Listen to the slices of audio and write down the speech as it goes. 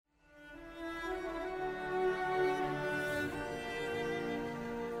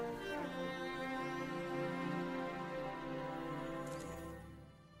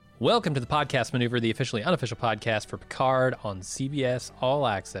Welcome to the Podcast Maneuver, the officially unofficial podcast for Picard on CBS All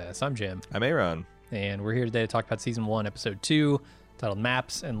Access. I'm Jim. I'm Aaron. And we're here today to talk about Season 1, Episode 2, titled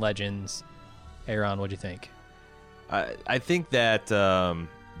Maps and Legends. Aaron, what'd you think? I think that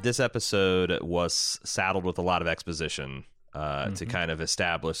this episode was saddled with a lot of exposition to kind of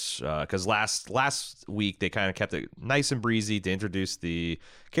establish, because last week they kind of kept it nice and breezy to introduce the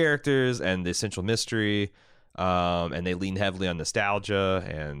characters and the essential mystery, and they leaned heavily on nostalgia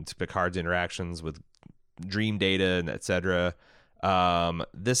and Picard's interactions with dream data and etc.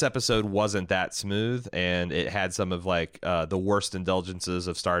 This episode wasn't that smooth, and it had some of like the worst indulgences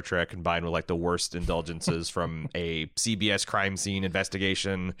of Star Trek combined with like the worst indulgences from a CBS crime scene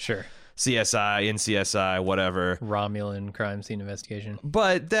investigation. Sure. CSI, NCSI, whatever. Romulan crime scene investigation.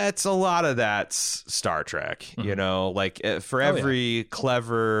 But that's a lot of that's Star Trek, you know, like for every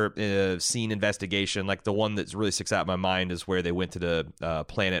clever scene investigation, like the one that's really sticks out in my mind is where they went to the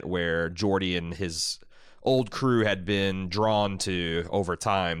planet where Geordi and his old crew had been drawn to over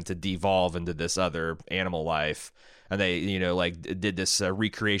time to devolve into this other animal life. And they, you know, like did this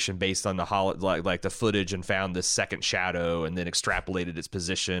recreation based on the like the footage and found this second shadow and then extrapolated its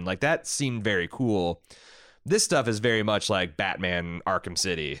position. Like that seemed very cool. This stuff is very much like Batman Arkham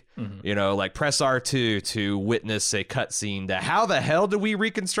City, you know, like press R2 to witness a cutscene to how the hell do we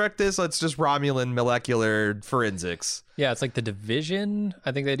reconstruct this? Let's just Romulan molecular forensics. Yeah, it's like The Division.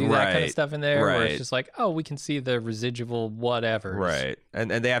 I think they do that kind of stuff in there where it's just like, oh, we can see the residual whatever. Right. And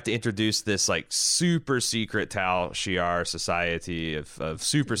they have to introduce this like super secret Tal Shiar society of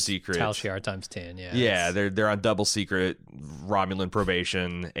super secret. Tal Shiar times 10, yeah. Yeah, they're on double secret Romulan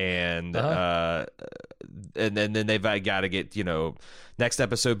probation and then they've got to get, you know, next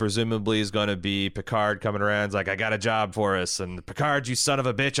episode presumably is going to be Picard coming around. It's like, I got a job for us. And Picard, you son of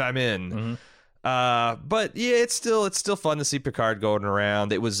a bitch, I'm in. But yeah, it's still fun to see Picard going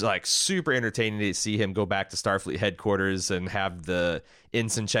around. It was like super entertaining to see him go back to Starfleet headquarters and have the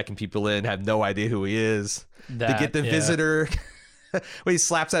ensign checking people in, have no idea who he is. To get the visitor... when he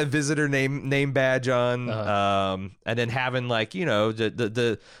slaps that visitor name badge on, and then having like, you know,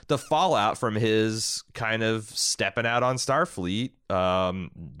 the fallout from his kind of stepping out on Starfleet.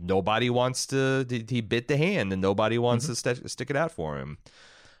 Nobody wants to. He bit the hand, and nobody wants to stick it out for him.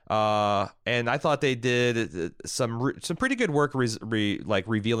 And I thought they did some pretty good work, like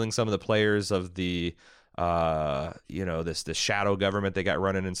revealing some of the players of the, you know, this shadow government they got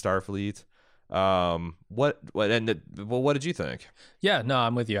running in Starfleet. What did you think? Yeah, no,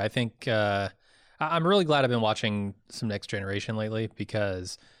 I'm with you. I think I'm really glad I've been watching some Next Generation lately,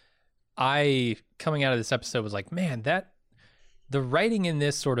 because coming out of this episode was like, man, the writing in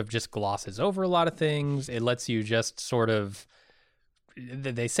this sort of just glosses over a lot of things. It lets you just sort of,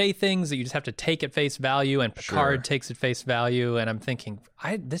 they say things that you just have to take at face value, and Picard takes at face value. And I'm thinking,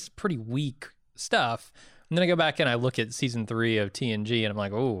 this is pretty weak stuff. And then I go back and I look at season 3 of TNG, and I'm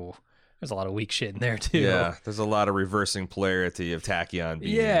like, oh, there's a lot of weak shit in there, too. Yeah, there's a lot of reversing polarity of tachyon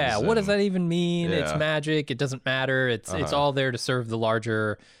beams. Yeah, what does that even mean? Yeah. It's magic. It doesn't matter. It's all there to serve the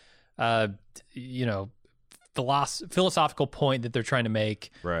larger, you know, philosophical point that they're trying to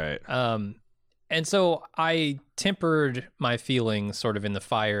make. Right. And so I tempered my feelings sort of in the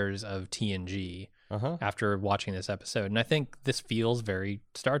fires of TNG after watching this episode. And I think this feels very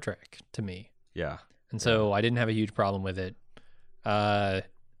Star Trek to me. Yeah. And so I didn't have a huge problem with it.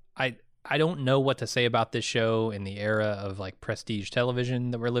 I don't know what to say about this show in the era of like prestige television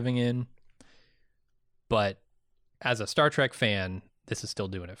that we're living in, but as a Star Trek fan, this is still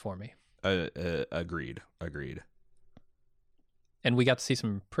doing it for me. Agreed. And we got to see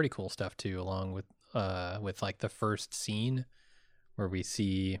some pretty cool stuff too, along with like the first scene where we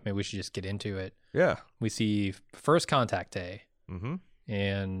see, maybe we should just get into it. Yeah. We see First Contact Day,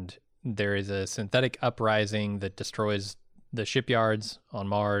 and there is a synthetic uprising that destroys the shipyards on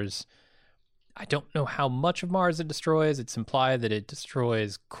Mars. I don't know how much of Mars it destroys. It's implied that it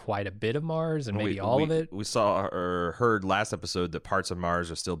destroys quite a bit of Mars, and maybe all of it. We saw or heard last episode that parts of Mars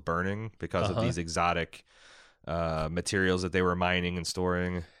are still burning because of these exotic materials that they were mining and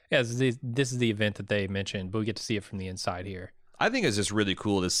storing. Yeah, this is the event that they mentioned, but we get to see it from the inside here. I think it's just really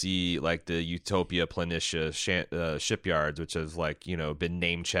cool to see like the Utopia Planitia shipyards, which have like, you know, been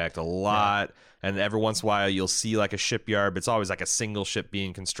name checked a lot. Yeah. And every once in a while you'll see like a shipyard, but it's always like a single ship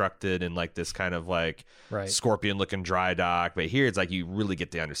being constructed in like this kind of like Scorpion looking dry dock. But here it's like you really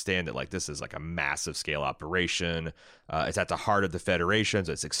get to understand that like this is like a massive scale operation. It's at the heart of the Federation,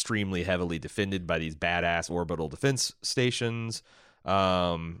 so it's extremely heavily defended by these badass orbital defense stations.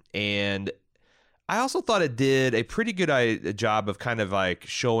 And I also thought it did a pretty good job of kind of like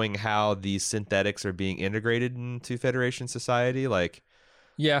showing how these synthetics are being integrated into Federation society. Like,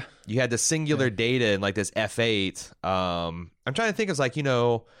 Yeah. You had the singular data in like this F8. I'm trying to think of like,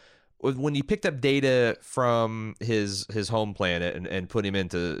 when you picked up data from his home planet and put him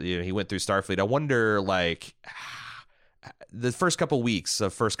into, he went through Starfleet. I wonder, like, the first couple weeks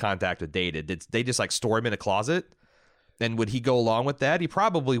of first contact with Data, did they just like store him in a closet? And would he go along with that? He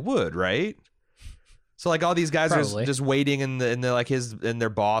probably would, right? So like all these guys are just waiting in their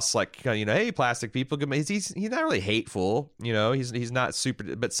boss, like, hey, plastic people. He's not really hateful, He's not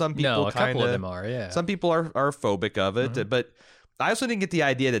super, but some people a couple of them are. Yeah, some people are phobic of it, but I also didn't get the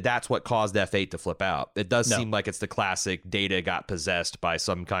idea that that's what caused F8 to flip out. It does seem like it's the classic Data got possessed by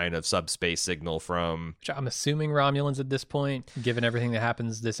some kind of subspace signal from... Which I'm assuming Romulans at this point, given everything that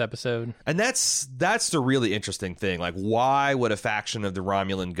happens this episode. And that's the really interesting thing. Like, why would a faction of the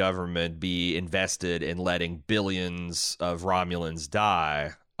Romulan government be invested in letting billions of Romulans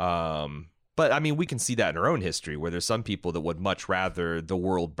die? But, I mean, we can see that in our own history, where there's some people that would much rather the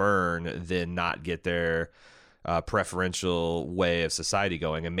world burn than not get their... preferential way of society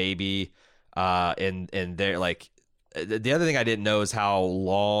going. And maybe and they're like, the other thing I didn't know is how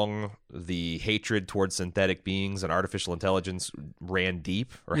long the hatred towards synthetic beings and artificial intelligence ran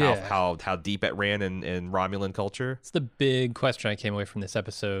deep, or how deep it ran in Romulan culture. It's the big question I came away from this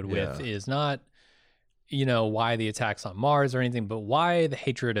episode with, is not why the attacks on Mars or anything, but why the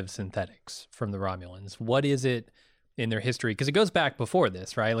hatred of synthetics from the Romulans. What is it in their history? Because it goes back before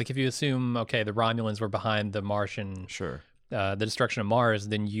this, right? Like, if you assume, okay, the Romulans were behind the Martian, the destruction of Mars,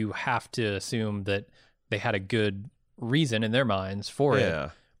 then you have to assume that they had a good reason in their minds for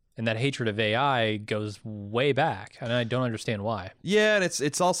it. And that hatred of AI goes way back, and I don't understand why. Yeah, and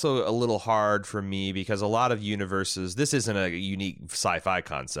it's also a little hard for me because a lot of universes, this isn't a unique sci-fi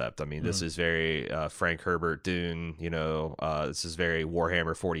concept. I mean, this is very Frank Herbert Dune, this is very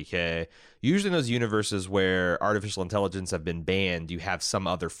Warhammer 40K. Usually in those universes where artificial intelligence have been banned, you have some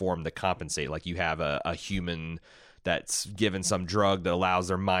other form to compensate. Like, you have a human that's given some drug that allows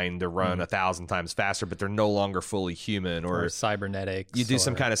their mind to run 1,000 times faster, but they're no longer fully human, or cybernetics. You do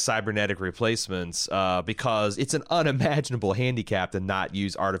some kind of cybernetic replacements because it's an unimaginable handicap to not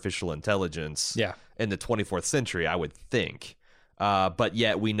use artificial intelligence in the 24th century, I would think. But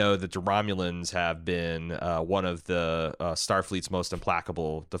yet we know that the Romulans have been one of the Starfleet's most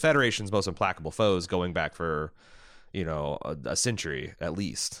implacable, the Federation's most implacable foes, going back for, a century at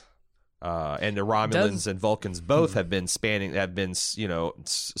least. And the Romulans and Vulcans both have been star-spanning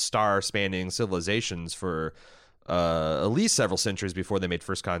civilizations for at least several centuries before they made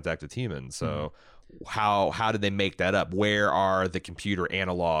first contact with humans. So how did they make that up? Where are the computer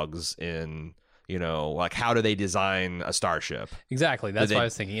analogs in, like, how do they design a starship? Exactly. That's what I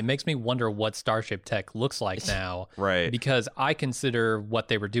was thinking. It makes me wonder what starship tech looks like now. Right. Because I consider what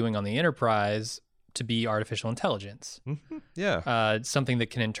they were doing on the Enterprise to be artificial intelligence. Something that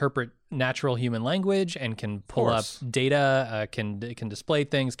can interpret natural human language and can pull up data, can display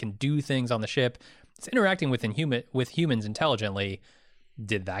things, can do things on the ship. It's interacting with humans intelligently.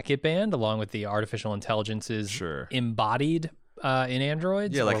 Did that get banned along with the artificial intelligences embodied in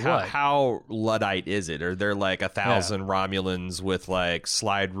androids? Yeah, like how Luddite is it? Are there like 1,000 Romulans with like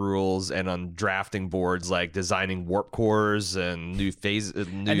slide rules and on drafting boards, like designing warp cores and new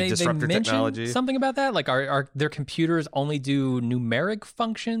disruptor technology? Something about that? Like, are their computers only do numeric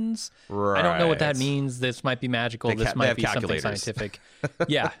functions? Right. I don't know what that means. This might be magical. This might be something scientific.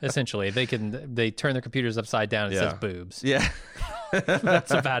 Yeah, essentially, they turn their computers upside down and it says boobs. Yeah,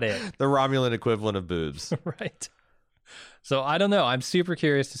 that's about it. The Romulan equivalent of boobs. Right. So I don't know. I'm super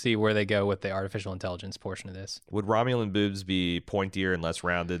curious to see where they go with the artificial intelligence portion of this. Would Romulan boobs be pointier and less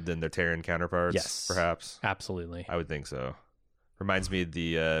rounded than their Terran counterparts? Yes, perhaps. Absolutely. I would think so. Reminds me of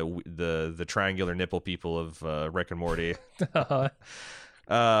the triangular nipple people of Rick and Morty.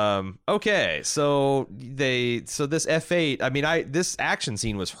 Okay, so this F8. I mean, this action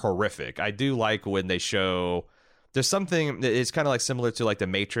scene was horrific. I do like when they show. There's something, it's kind of like similar to like the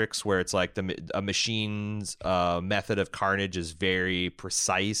Matrix, where it's like a machine's method of carnage is very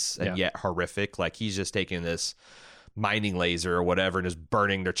precise and yet horrific. Like, he's just taking this mining laser or whatever and just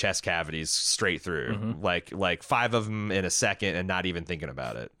burning their chest cavities straight through, like 5 of them in a second, and not even thinking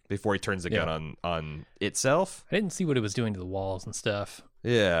about it before he turns the gun on itself. I didn't see what it was doing to the walls and stuff.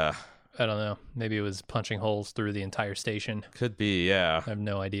 Yeah. I don't know. Maybe it was punching holes through the entire station. Could be, yeah. I have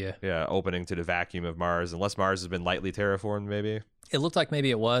no idea. Yeah, opening to the vacuum of Mars, unless Mars has been lightly terraformed, maybe. It looked like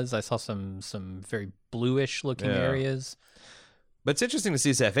maybe it was. I saw some very bluish looking areas. But it's interesting to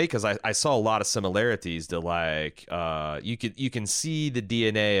see this F8 because I saw a lot of similarities to, like, you can see the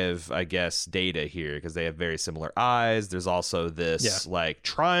DNA of, I guess, Data here because they have very similar eyes. There's also this like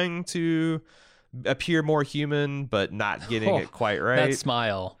trying to appear more human, but not getting it quite right. That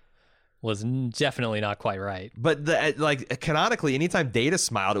smile was definitely not quite right. But like canonically, anytime Data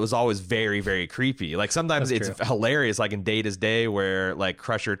smiled, it was always very, very creepy. Like sometimes That's it's true. hilarious, like in Data's Day, where like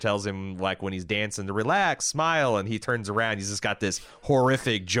Crusher tells him like when he's dancing to relax, smile, and he turns around, he's just got this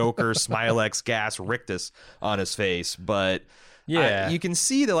horrific Joker Smilex gas rictus on his face. But Yeah. you can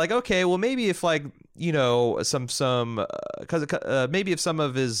see that like, okay, well maybe if like, you know, because maybe if some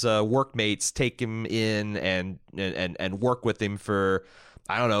of his workmates take him in and work with him for,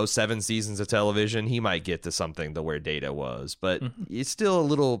 I don't know, 7 seasons of television, he might get to something to where Data was. But it's still a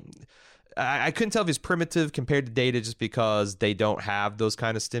little, I couldn't tell if he's primitive compared to Data just because they don't have those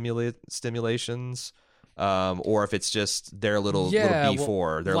kind of stimulations. Or if it's just they're a little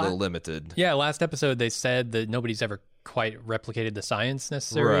B4, they're a little limited. Yeah, last episode they said that nobody's ever quite replicated the science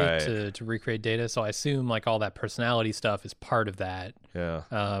necessary Right. to recreate Data, so I assume like all that personality stuff is part of that.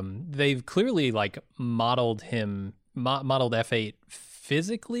 Yeah. They've clearly like modeled F8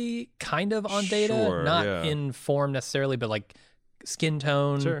 physically kind of on Data, Sure, not yeah. in form necessarily, but like skin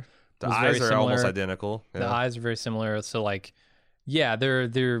tone. Sure. The was eyes very are almost similar. identical. The Yeah. eyes are very similar, so like, yeah,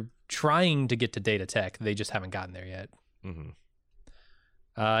 they're trying to get to Data tech. They just haven't gotten there yet. Mm-hmm.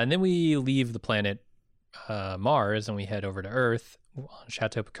 And then we leave the planet Mars and we head over to Earth on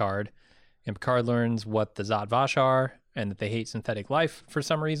Chateau Picard. And Picard learns what the Zat Vash are and that they hate synthetic life for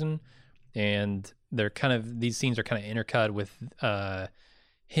some reason. And these scenes are kind of intercut with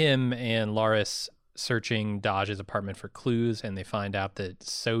him and Laris searching Daj's apartment for clues. And they find out that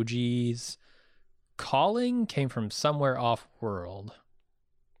Soji's calling came from somewhere off world.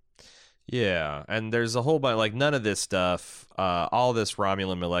 Yeah, and there's a whole bunch, like none of this stuff, all this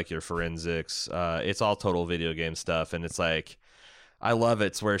Romulan molecular forensics, it's all total video game stuff, and it's like, I love it.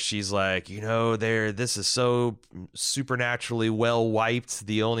 It's where she's like, you know, this is so supernaturally well wiped.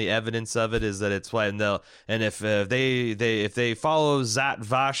 The only evidence of it is that it's why, and if they follow Zat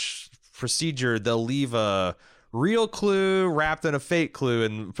Vash procedure, they'll leave a real clue wrapped in a fake clue,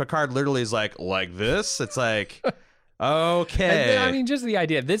 and Picard literally is like this. It's like. Okay. I mean, just the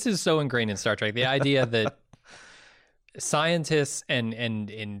idea. This is so ingrained in Star Trek. The idea that scientists and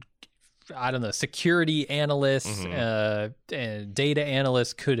I don't know, security analysts, and data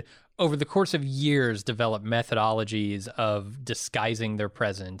analysts could, over the course of years, develop methodologies of disguising their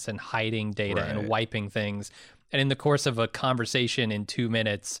presence and hiding data and Right. wiping things. And in the course of a conversation in 2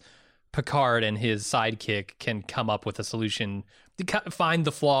 minutes, Picard and his sidekick can come up with a solution to find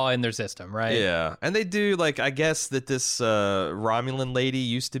the flaw in their system, right? Yeah, and they do, like, I guess that this Romulan lady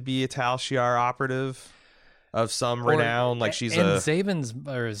used to be a Tal Shiar operative of some renown. Like, she's and a Zabin's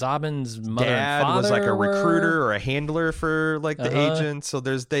mother dad and father was like a were- recruiter or a handler for like the agents. So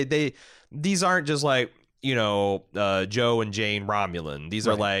there's these aren't just like, you know, Joe and Jane Romulan. These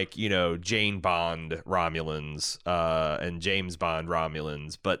are Right. like, you know, Jane Bond Romulans and James Bond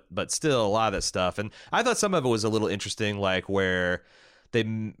Romulans, but still a lot of that stuff. And I thought some of it was a little interesting, like where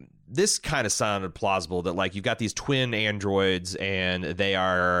this kind of sounded plausible, that like you've got these twin androids and they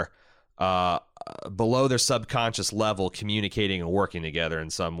are below their subconscious level communicating and working together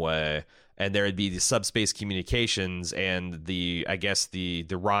in some way. And there would be the subspace communications, and I guess the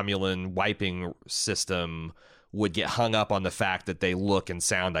Romulan wiping system would get hung up on the fact that they look and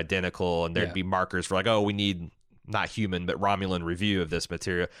sound identical, and there'd Yeah. be markers for like, oh, we need not human but Romulan review of this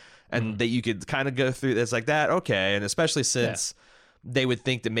material, and that you could kind of go through this like that. Okay, and especially since they would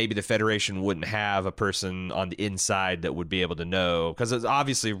think that maybe the Federation wouldn't have a person on the inside that would be able to know, because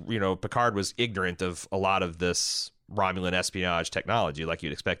obviously, you know, Picard was ignorant of a lot of this Romulan espionage technology like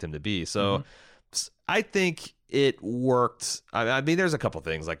you'd expect him to be. So I think it worked. I mean, there's a couple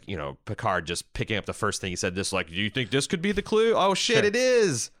things like, you know, Picard just picking up the first thing he said, this like, do you think this could be the clue? Oh shit, Sure. It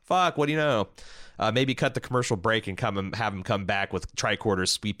is. Fuck, what do you know? Maybe cut the commercial break and have him come back with tricorders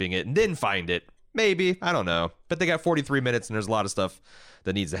sweeping it and then find it. Maybe, I don't know. But they got 43 minutes and there's a lot of stuff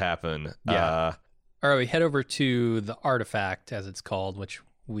that needs to happen. Yeah. All right, we head over to the artifact, as it's called, which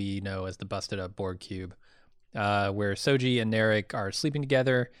we know as the busted up Borg cube, where Soji and Narek are sleeping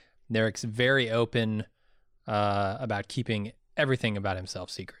together. Narek's very open about keeping everything about himself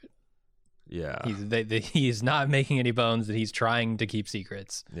secret. Yeah. He's not making any bones that he's trying to keep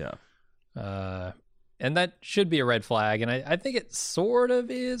secrets. Yeah. And that should be a red flag. And I think it sort of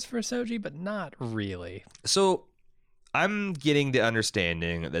is for Soji, but not really. So I'm getting the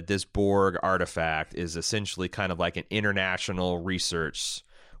understanding that this Borg artifact is essentially kind of like an international research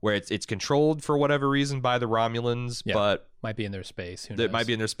where it's controlled for whatever reason by the Romulans, Yeah. but Might be in their space. Who it knows? might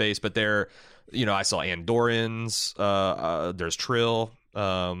be in their space, but they're, you know, I saw Andorians, there's Trill,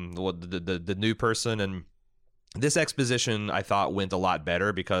 the new person, and This exposition I thought went a lot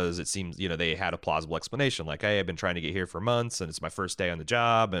better because it seems, they had a plausible explanation. Like, hey, I've been trying to get here for months and it's my first day on the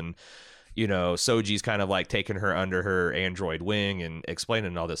job. And, Soji's kind of like taking her under her android wing and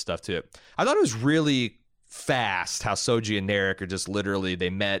explaining all this stuff to it. I thought it was really fast how Soji and Narek are just literally, they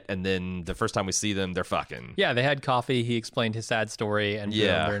met and then the first time we see them, they're fucking. Yeah, they had coffee. He explained his sad story and boom,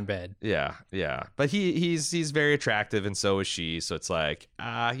 they're in bed. Yeah. But he's very attractive and so is she. So it's like,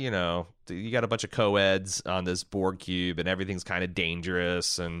 you got a bunch of co-eds on this Borg cube and everything's kind of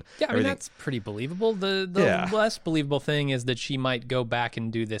dangerous. And yeah, I mean, that's pretty believable. The less believable thing is that she might go back and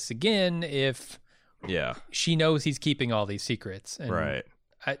do this again if she knows he's keeping all these secrets. And right.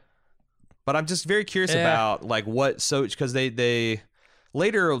 But I'm just very curious about like what because they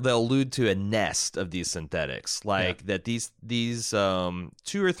later they'll allude to a nest of these synthetics, like that these 2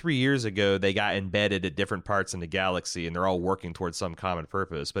 or 3 years ago they got embedded at different parts in the galaxy and they're all working towards some common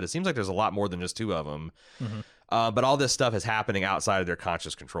purpose. But it seems like there's a lot more than just 2 of them. Mm-hmm. But all this stuff is happening outside of their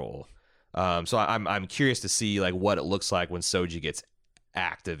conscious control. So I'm curious to see like what it looks like when Soji gets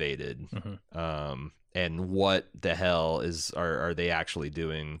activated. Mm-hmm. And what the hell are they actually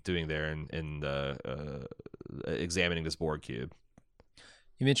doing there in examining this Borg cube?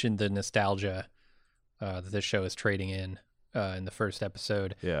 You mentioned the nostalgia that this show is trading in the first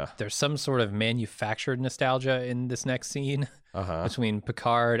episode. Yeah, there's some sort of manufactured nostalgia in this next scene between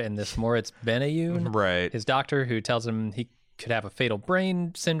Picard and this Moritz Benayoun, right? His doctor, who tells him he could have a fatal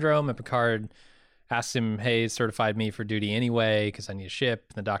brain syndrome, and Picard asks him, "Hey, certified me for duty anyway because I need a ship."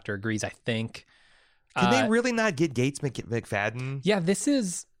 And the doctor agrees, I think. Can they really not get Gates McFadden? Yeah, this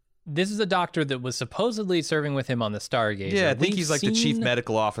is a doctor that was supposedly serving with him on the Stargazer. Yeah, I think he's like the chief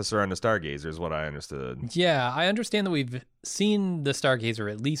medical officer on the Stargazer is what I understood. Yeah, I understand that we've seen the Stargazer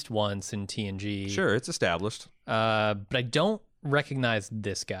at least once in TNG. Sure, it's established. But I don't recognize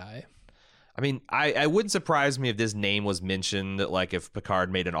this guy. I mean, I wouldn't surprise me if this name was mentioned, like if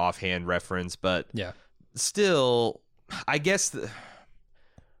Picard made an offhand reference, but still, I guess...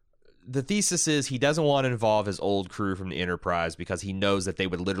 The thesis is he doesn't want to involve his old crew from the Enterprise because he knows that they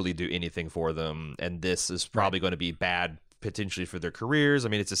would literally do anything for them, and this is probably going to be bad potentially for their careers. I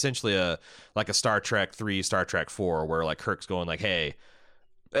mean, it's essentially like a Star Trek 3, Star Trek 4, where like Kirk's going like, "Hey,"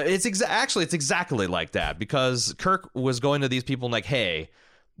 it's exactly like that because Kirk was going to these people and like, "Hey,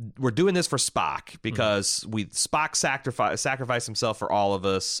 we're doing this for Spock because Spock sacrificed himself for all of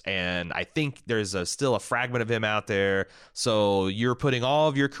us, and I think there's still a fragment of him out there. So you're putting all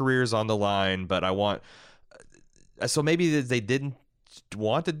of your careers on the line, but I want." So maybe they didn't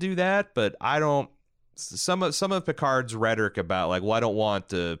want to do that, but I don't. Some of Picard's rhetoric about like, well, I don't want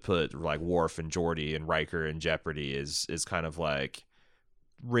to put like Worf and Geordi and Riker in jeopardy is kind of like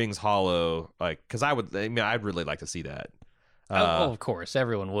rings hollow. Like, because I'd really like to see that. Of course,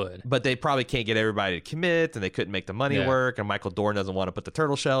 everyone would. But they probably can't get everybody to commit, and they couldn't make the money work, and Michael Dorn doesn't want to put the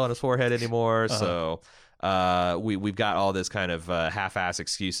turtle shell on his forehead anymore. So we've got all this kind of half-ass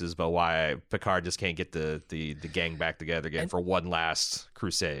excuses about why Picard just can't get the gang back together again for one last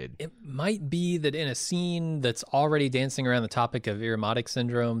crusade. It might be that in a scene that's already dancing around the topic of Irumodic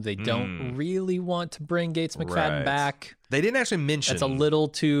syndrome, they don't really want to bring Gates McFadden back. They didn't actually mention. That's a little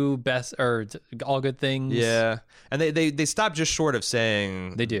too best or all good things. Yeah, and they stopped just short of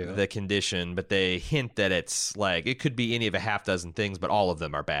saying they do the condition, but they hint that it's like it could be any of a half dozen things, but all of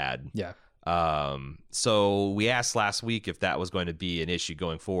them are bad. Yeah. So we asked last week if that was going to be an issue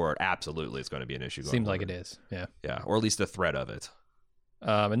going forward. Absolutely, it's going to be an issue going forward. Seems like it is. Yeah. Yeah, or at least the threat of it.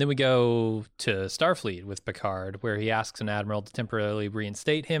 And then we go to Starfleet with Picard, where he asks an admiral to temporarily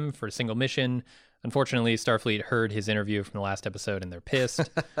reinstate him for a single mission. Unfortunately, Starfleet heard his interview from the last episode and they're pissed.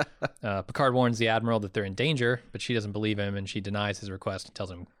 Picard warns the admiral that they're in danger, but she doesn't believe him and she denies his request and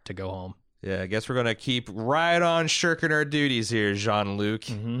tells him to go home. Yeah, I guess we're going to keep right on shirking our duties here, Jean-Luc.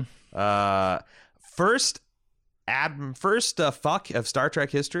 Mm-hmm. First fuck of Star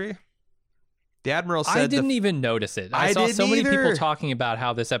Trek history. The Admiral said... I didn't even notice it. I saw so many people talking about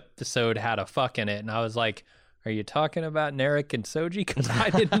how this episode had a fuck in it, and I was like, are you talking about Narek and Soji? Because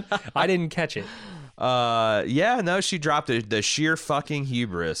I didn't catch it. She dropped it. The sheer fucking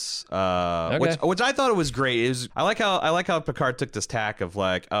hubris. Okay. Which I thought it was great. I like how Picard took this tack of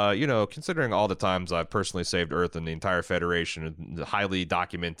like, considering all the times I've personally saved Earth and the entire Federation, the highly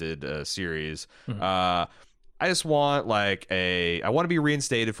documented series. Mm-hmm. I just want I want to be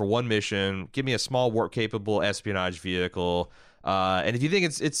reinstated for one mission. Give me a small warp capable espionage vehicle. And if you think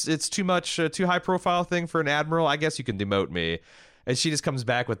it's too much, too high profile thing for an admiral, I guess you can demote me. And she just comes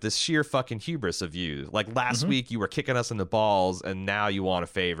back with this sheer fucking hubris of you. Like last week you were kicking us in the balls and now you want a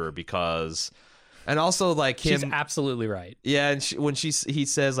favor because... And also, like, She's absolutely right. Yeah, and he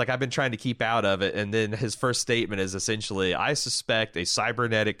says, like, I've been trying to keep out of it, and then his first statement is essentially, I suspect a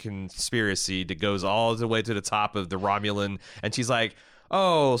cybernetic conspiracy that goes all the way to the top of the Romulan, and she's like,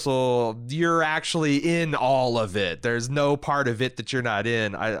 oh, so you're actually in all of it. There's no part of it that you're not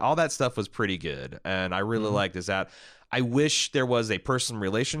in. All that stuff was pretty good, and I really liked this out. I wish there was a personal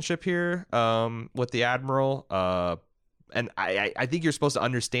relationship here with the Admiral, and I think you're supposed to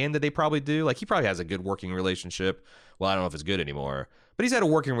understand that they probably do. Like, he probably has a good working relationship. Well, I don't know if it's good anymore, but he's had a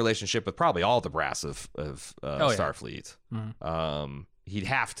working relationship with probably all the brass of Starfleet. He'd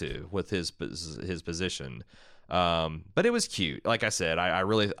have to with his position. But it was cute. Like I said,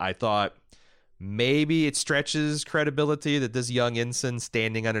 I thought maybe it stretches credibility that this young ensign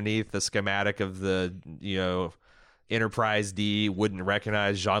standing underneath the schematic of the, Enterprise D wouldn't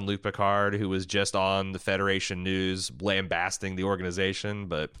recognize Jean-Luc Picard, who was just on the Federation News lambasting the organization,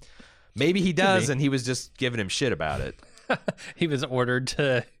 but maybe he does, and he was just giving him shit about it. He was ordered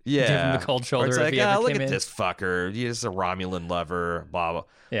to give him the cold shoulder. It's if like, he ever look came at in. this fucker. He's a Romulan lover, blah, blah.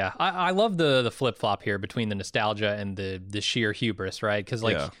 Yeah, I love the flip-flop here between the nostalgia and the sheer hubris, right? Because,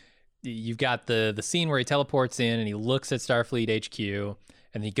 you've got the scene where he teleports in and he looks at Starfleet HQ,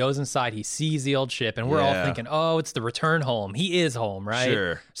 and he goes inside, he sees the old ship, and we're all thinking, oh, it's the return home. He is home, right?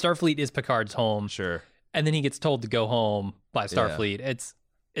 Sure. Starfleet is Picard's home. Sure. And then he gets told to go home by Starfleet.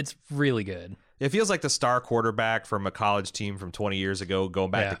 It's really good. It feels like the star quarterback from a college team from 20 years ago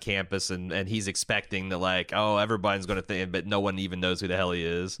going back to campus, and he's expecting that, like, oh, everybody's going to think, but no one even knows who the hell he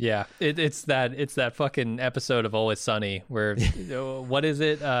is. Yeah, it's that fucking episode of Always Sunny where, what is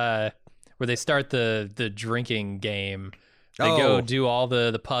it? Where they start the drinking game. They go do all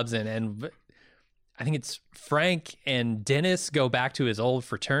the pubs and I think it's Frank and Dennis go back to his old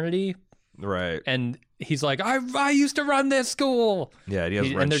fraternity. Right. And he's like, I used to run this school. Yeah,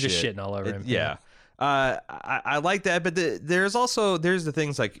 and they're just shitting all over him. Yeah. I like that, but there's the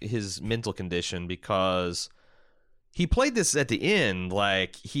things like his mental condition, because he played this at the end,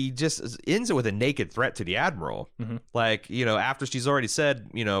 like, he just ends it with a naked threat to the Admiral. Like, after she's already said,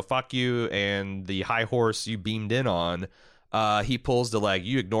 fuck you and the high horse you beamed in on, he pulls the, like,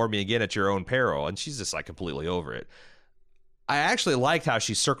 you ignore me again at your own peril, and she's just, like, completely over it. I actually liked how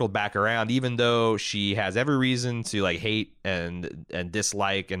she circled back around, even though she has every reason to, like, hate and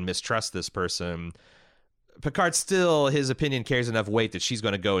dislike and mistrust this person. Picard still, his opinion carries enough weight that she's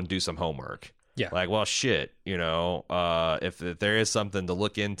going to go and do some homework. Yeah. Like, well, shit, if there is something to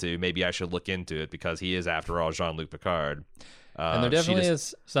look into, maybe I should look into it, because he is, after all, Jean-Luc Picard. And there definitely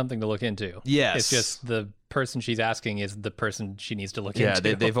is something to look into. Yes. It's just the person she's asking is the person she needs to look into.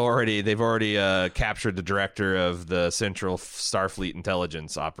 Yeah, they've already captured the director of the Central Starfleet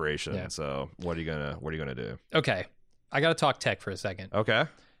Intelligence Operation. Yeah. So what are you gonna do? Okay, I got to talk tech for a second. Okay.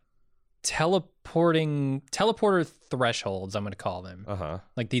 Teleporter thresholds, I'm going to call them.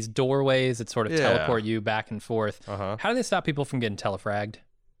 Like these doorways that sort of teleport you back and forth. How do they stop people from getting telefragged?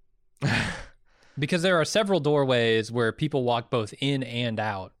 Because there are several doorways where people walk both in and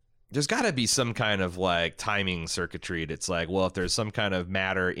out. There's got to be some kind of, like, timing circuitry. It's like, well, if there's some kind of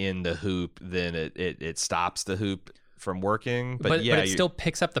matter in the hoop, then it stops the hoop from working. But it still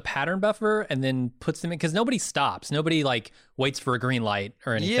picks up the pattern buffer and then puts them in, because nobody stops. Nobody, like, waits for a green light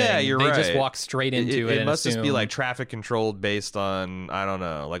or anything. Yeah, you're right. They just walk straight into it. It must just be, like, traffic controlled based on, I don't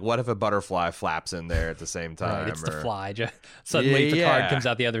know, like, what if a butterfly flaps in there at the same time? Right, it's the fly. Suddenly Picard comes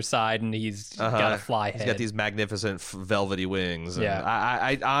out the other side and he's got a fly head. He's got these magnificent velvety wings. And yeah.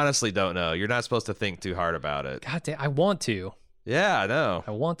 I honestly don't know. You're not supposed to think too hard about it. God damn, I want to. Yeah, I know.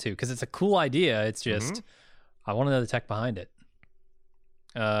 I want to, because it's a cool idea. It's just... I want to know the tech behind it.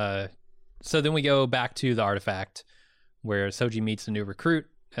 So then we go back to the artifact where Soji meets a new recruit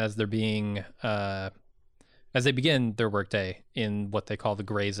as they're being, as they begin their workday in what they call the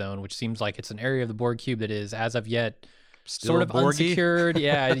gray zone, which seems like it's an area of the Borg cube that is, as of yet, still sort of Borgy? unsecured.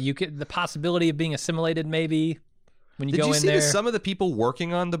 Yeah, you could the possibility of being assimilated maybe when you go in there. Did you see that some of the people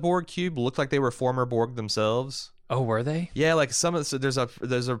working on the Borg cube looked like they were former Borg themselves? Oh, were they? Yeah, like so there's a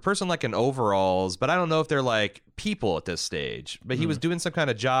person like in overalls, but I don't know if they're like people at this stage. But he was doing some kind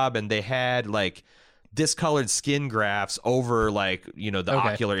of job, and they had like discolored skin grafts over like the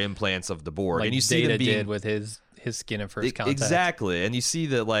ocular implants of the Borg, like and you see Data them being did with his skin at first contact. Exactly, and you see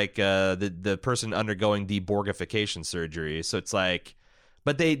that like the person undergoing deborgification surgery. So it's like,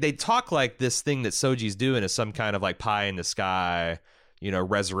 but they talk like this thing that Soji's doing is some kind of like pie in the sky,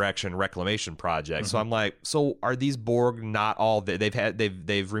 resurrection reclamation project. So I'm like, so are these Borg not all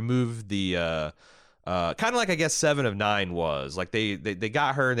they've removed the kind of like I guess 7 of 9 was. Like they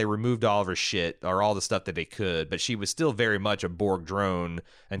got her and they removed all of her shit or all the stuff that they could, but she was still very much a Borg drone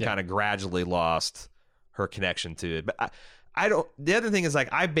and kind of gradually lost her connection to it. But I don't. The other thing is like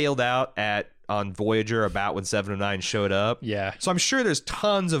I bailed out on Voyager about when 7 of 9 showed up. Yeah. So I'm sure there's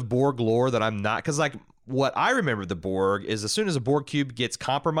tons of Borg lore that I'm not, because like what I remember the Borg is as soon as a Borg cube gets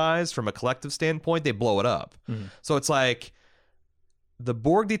compromised from a collective standpoint, they blow it up. So it's like the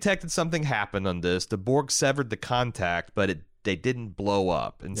Borg detected something happened on this. The Borg severed the contact, but they didn't blow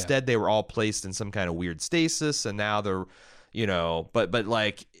up. Instead, they were all placed in some kind of weird stasis, and now they're, but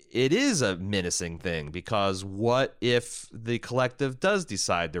like it is a menacing thing, because what if the collective does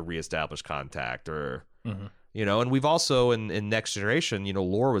decide to reestablish contact, or and we've also in Next Generation,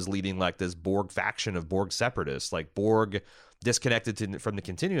 Lore was leading like this Borg faction of Borg separatists. Like Borg disconnected from the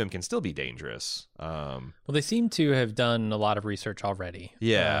continuum can still be dangerous. Well, they seem to have done a lot of research already.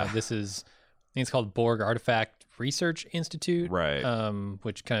 Yeah. This is, I think it's called Borg Artifact Research Institute, right?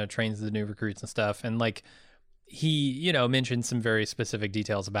 Which kind of trains the new recruits and stuff. And like he, mentioned some very specific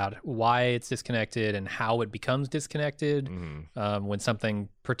details about why it's disconnected and how it becomes disconnected when something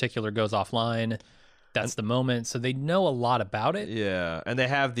particular goes offline. That's the moment. So they know a lot about it. Yeah. And they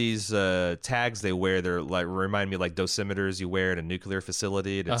have these tags they wear. They're like, remind me like dosimeters you wear at a nuclear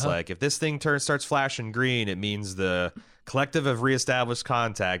facility. And it's like, if this thing starts flashing green, it means the collective have reestablished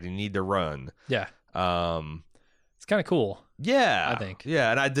contact and you need to run. Yeah. It's kind of cool. Yeah. I think.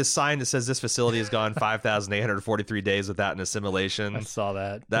 Yeah. And I this sign that says this facility has gone 5,843 days without an assimilation. I saw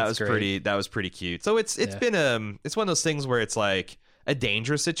that. That was pretty cute. So it's been it's one of those things where it's like a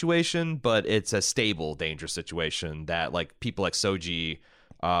dangerous situation, but it's a stable dangerous situation that like people like Soji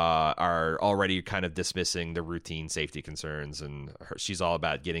are already kind of dismissing the routine safety concerns, and she's all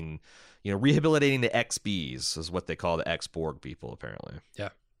about getting, rehabilitating the XBs is what they call the ex-Borg people apparently. Yeah.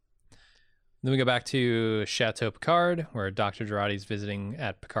 Then we go back to Chateau Picard, where Dr. Jurati's visiting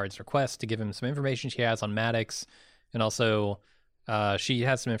at Picard's request to give him some information she has on Maddox, and also she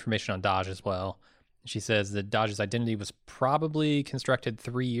has some information on Dahj as well. She says that Dahj's identity was probably constructed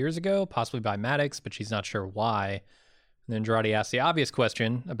 3 years ago, possibly by Maddox, but she's not sure why. And then Jurati asks the obvious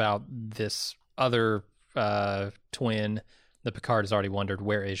question about this other twin that Picard has already wondered,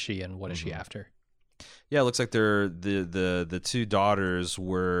 where is she and what is she after? Yeah, it looks like the two daughters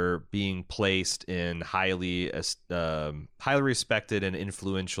were being placed in highly respected and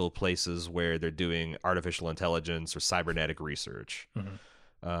influential places where they're doing artificial intelligence or cybernetic research.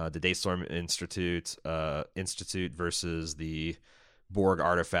 The Daystorm Institute versus the Borg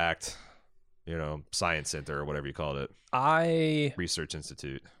Artifact, Science Center or whatever you called it. Research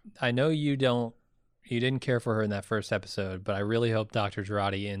Institute. I know you didn't care for her in that first episode, but I really hope Dr.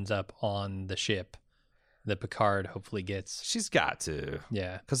 Jurati ends up on the ship that Picard hopefully gets. She's got to.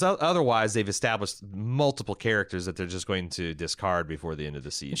 Yeah. Because otherwise they've established multiple characters that they're just going to discard before the end of the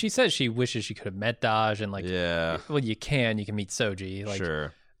season. And she says she wishes she could have met Dahj, and like, well, you can meet Soji. Like,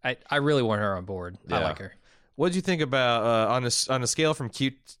 sure. I really want her on board. Yeah. I like her. What did you think about on a scale from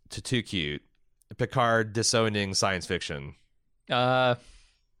cute to too cute, Picard disowning science fiction?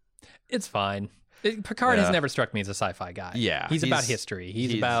 It's fine. Picard has never struck me as a sci-fi guy. Yeah. He's about history.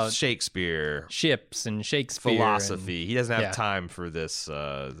 He's about Shakespeare. Ships and Shakespeare. Philosophy. He doesn't have time for this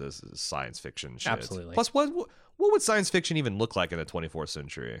science fiction shit. Absolutely. Plus, what would science fiction even look like in the 24th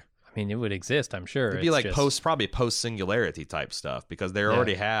century? I mean, it would exist, I'm sure. It'd be like probably post-singularity type stuff, because they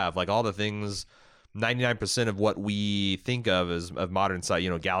already have like all the things. 99% of what we think of modern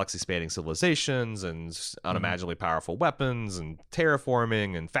galaxy-spanning civilizations and unimaginably powerful weapons and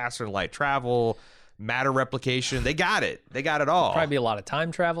terraforming and faster than light travel, matter replication. They got it. They got it all. There'd probably be a lot of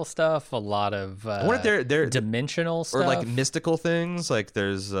time travel stuff, a lot of dimensional stuff, or like mystical things. Like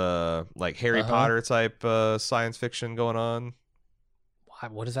there's like Harry Potter type science fiction going on.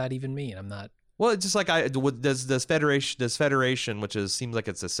 What does that even mean? I'm not. Well, it's just like does Federation, which seems like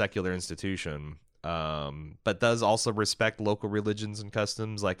it's a secular institution, but does also respect local religions and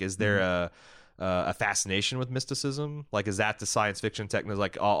customs. Like, is there a fascination with mysticism? Like, is that the science fiction technology?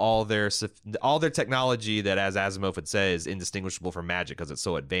 Like all their technology that, as Asimov would say, is indistinguishable from magic because it's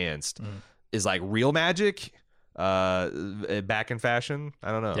so advanced, is like real magic back in fashion?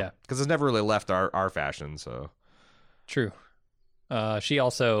 I don't know. Yeah, because it's never really left our fashion. So true. She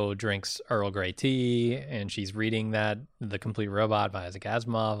also drinks Earl Grey tea, and she's reading The Complete Robot by Isaac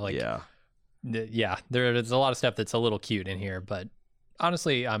Asimov. Like, there's a lot of stuff that's a little cute in here, but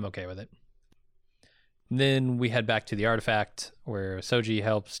honestly, I'm okay with it. Then we head back to the artifact, where Soji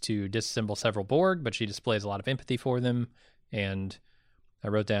helps to disassemble several Borg, but she displays a lot of empathy for them, and I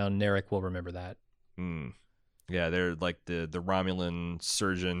wrote down Narek will remember that. Yeah, they're like the Romulan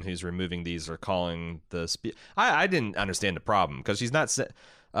surgeon who's removing these are calling I didn't understand the problem because she's not.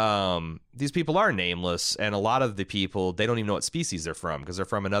 These people are nameless, and a lot of the people they don't even know what species they're from because they're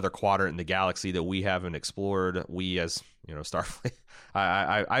from another quadrant in the galaxy that we haven't explored. We, as you know, Starfleet.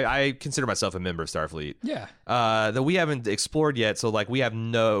 I consider myself a member of Starfleet. Yeah. That we haven't explored yet. So like we have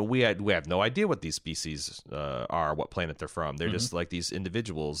no idea what these species are, what planet they're from. They're just like these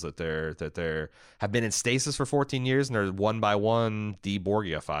individuals that they're have been in stasis for 14 years, and they're one by one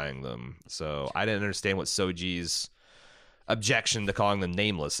deborgifying them. So I didn't understand what Soji's objection to calling them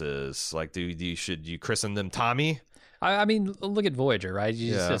nameless is. Like, should you christen them Tommy? I mean, look at Voyager, right?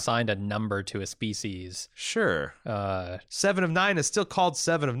 You just assigned a number to a species. Sure. 7 of 9 is still called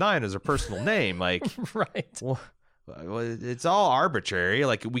 7 of 9 as her personal name. Like, right. Well, it's all arbitrary.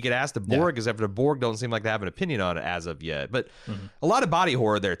 Like, we could ask the Borg, except for the Borg don't seem like they have an opinion on it as of yet. But a lot of body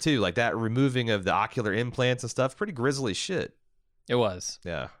horror there, too. Like, that removing of the ocular implants and stuff, pretty grisly shit. It was.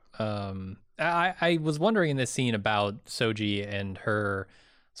 Yeah. I was wondering in this scene about Soji and her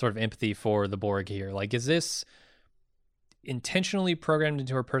sort of empathy for the Borg here. Like, is this intentionally programmed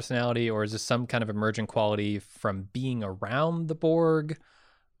into her personality, or is this some kind of emergent quality from being around the Borg,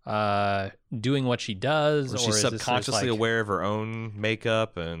 doing what she does, or she's subconsciously aware of her own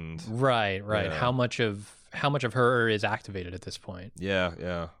makeup and right yeah. how much of her is activated at this point?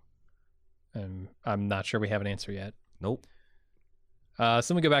 Yeah I'm not sure we have an answer yet. Nope. So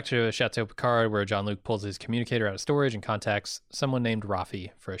then we go back to Chateau Picard, where Jean-Luc pulls his communicator out of storage and contacts someone named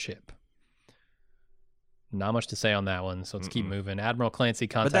Rafi for a ship. Not much to say on that one, so let's keep moving. Admiral Clancy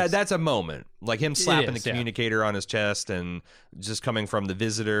contacts... But that's a moment. Like him slapping the communicator on his chest and just coming from the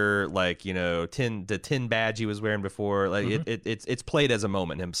visitor, like, you know, the tin badge he was wearing before. Like it's played as a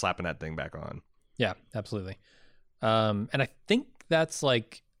moment, him slapping that thing back on. Yeah, absolutely. And I think that's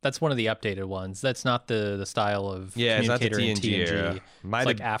one of the updated ones. That's not the style of communicator in TNG. Era. It's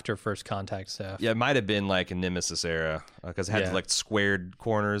like after First Contact stuff. Yeah, it might have been like a Nemesis era because it had like squared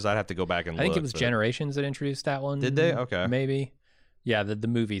corners. I'd have to go back and look. I think it was Generations that introduced that one. Did they? Okay. Maybe. Yeah, the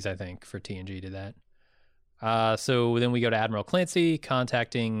movies, I think, for TNG did that. So then we go to Admiral Clancy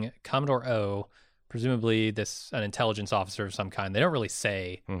contacting Commodore O, presumably an intelligence officer of some kind. They don't really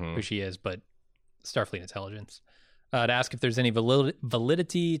say who she is, but Starfleet intelligence. To ask if there's any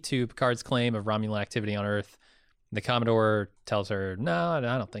validity to Picard's claim of Romulan activity on Earth. The Commodore tells her, no, I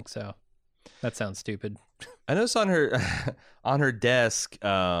don't think so. That sounds stupid. I noticed on her desk,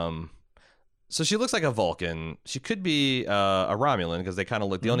 so she looks like a Vulcan. She could be a Romulan because they kind of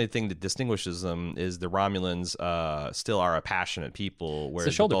look. The only thing that distinguishes them is the Romulans still are a passionate people,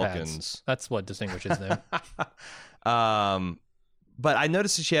 whereas the Vulcans. Pads. That's what distinguishes them. But I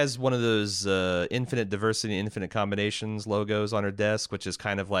noticed that she has one of those infinite diversity, infinite combinations logos on her desk, which has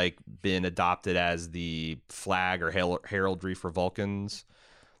kind of like been adopted as the flag or heraldry for Vulcans.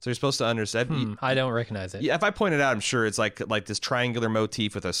 So you're supposed to understand. I don't recognize it. Yeah, if I point it out, I'm sure it's like this triangular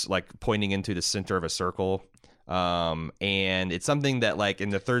motif with us like pointing into the center of a circle. And it's something that like in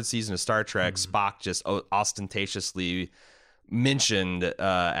the third season of Star Trek, Spock just ostentatiously mentioned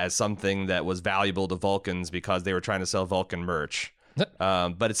as something that was valuable to Vulcans because they were trying to sell Vulcan merch.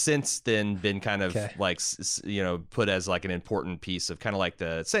 But it's since then been kind of like, you know, put as like an important piece of kind of like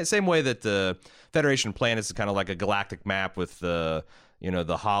the same way that the Federation planets is kind of like a galactic map with the, you know,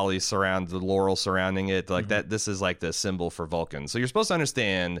 the holly the laurel surrounding it like that. This is like the symbol for Vulcan. So you're supposed to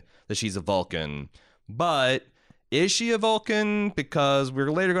understand that she's a Vulcan, but is she a Vulcan? Because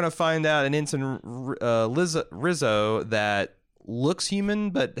we're later going to find out an Ensign Rizzo that looks human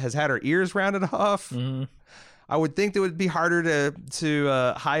but has had her ears rounded off. I would think it would be harder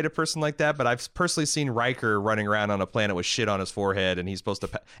to hide a person like that, but I've personally seen Riker running around on a planet with shit on his forehead, and he's supposed to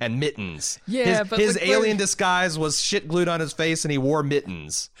and mittens. Yeah, but his alien disguise was shit glued on his face, and he wore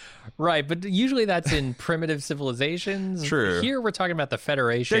mittens. Right, but usually that's in primitive civilizations. True. Here we're talking about the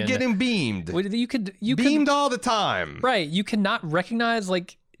Federation. They're getting beamed. You could beamed all the time. Right, you cannot recognize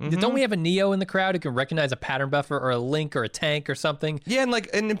like. Don't we have a Neo in the crowd who can recognize a pattern buffer or a link or a tank or something? Yeah,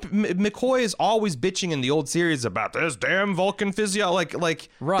 and McCoy is always bitching in the old series about this damn Vulcan physio. Like,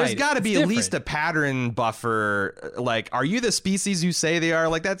 right. There's got to be at least a pattern buffer. Like, are you the species you say they are?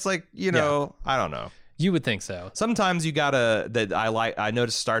 Like, that's like, you know, I don't know. You would think so. Sometimes you gotta. I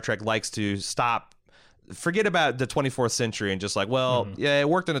notice Star Trek likes to stop. Forget about the 24th century and just like, well, yeah, it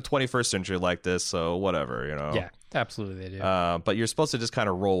worked in the 21st century like this, so whatever, you know. Yeah, absolutely they do. But you're supposed to just kind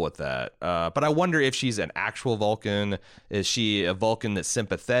of roll with that. But I wonder if she's an actual Vulcan. Is she a Vulcan that's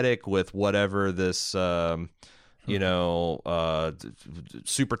sympathetic with whatever this, you know,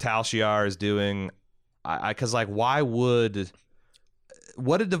 Super Tal Shiar is doing? Because, like, why would...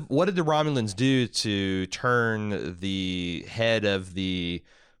 what did the Romulans do to turn the head of the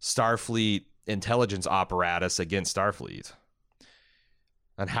Starfleet intelligence apparatus against Starfleet?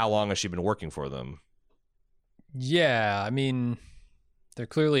 And how long has she been working for them? Yeah, I mean, they're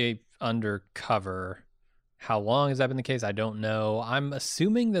clearly undercover. How long has that been the case? I don't know. I'm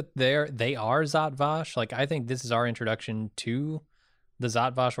assuming that they are Zhat Vash. Like, I think this is our introduction to the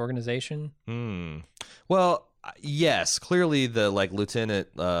Zhat Vash organization. Well, yes, clearly the like Lieutenant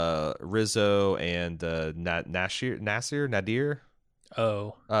Rizzo and Nadir.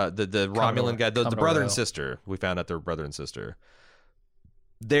 Oh, the Romulan guy, the brother and sister. We found out they're brother and sister.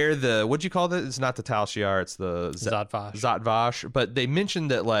 They're the, what'd you call it? It's not the Tal Shiar, it's the Zhat Vash. Zhat Vash. But they mentioned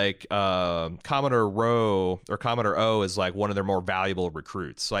that like Commodore Rowe or Commodore O is like one of their more valuable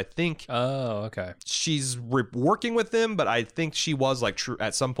recruits. So I think she's working with them, but I think she was like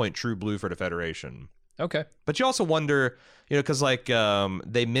at some point true blue for the Federation. Okay. But you also wonder, you know, because like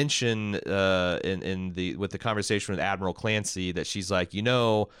they mention with the conversation with Admiral Clancy that she's like, you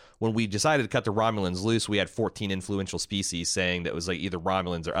know, when we decided to cut the Romulans loose, we had 14 influential species saying that it was like either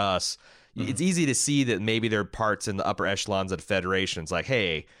Romulans or us. It's easy to see that maybe there are parts in the upper echelons of the Federation. It's like,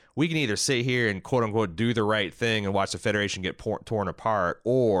 hey, we can either sit here and quote unquote do the right thing and watch the Federation get torn apart,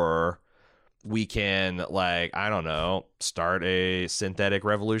 or we can, like, I don't know, start a synthetic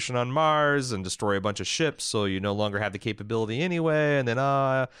revolution on Mars and destroy a bunch of ships so you no longer have the capability anyway, and then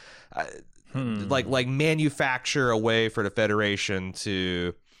like manufacture a way for the Federation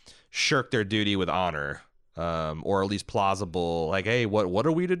to shirk their duty with honor, or at least plausible, like, hey, what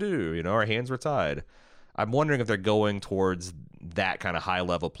are we to do? You know, our hands were tied. I'm wondering if they're going towards that kind of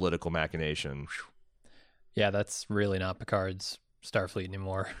high-level political machination. Yeah, that's really not Picard's Starfleet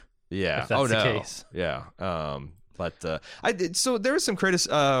anymore. Yeah. If that's the case. Yeah. But I did. So there was some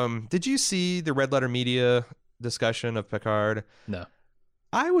criticism. Did you see the Red Letter Media discussion of Picard? No.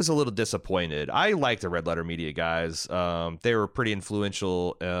 I was a little disappointed. I like the Red Letter Media guys. They were pretty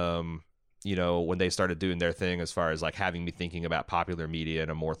influential. You know, when they started doing their thing, as far as like having me thinking about popular media in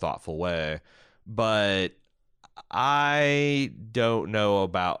a more thoughtful way. But I don't know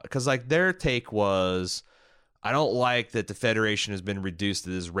about, because like their take was, I don't like that the Federation has been reduced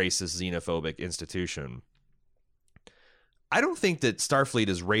to this racist, xenophobic institution. I don't think that Starfleet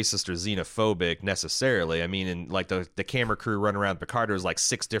is racist or xenophobic necessarily. I mean, in like the camera crew running around Picard, there's like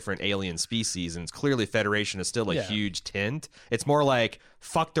 6 different alien species, and it's clearly Federation is still a huge tent. It's more like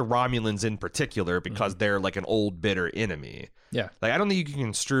fuck the Romulans in particular because they're like an old bitter enemy. Yeah, like I don't think you can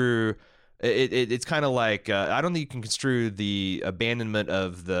construe. It's kind of like I don't think you can construe the abandonment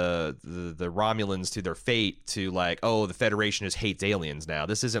of the Romulans to their fate to like, oh, the Federation just hates aliens now.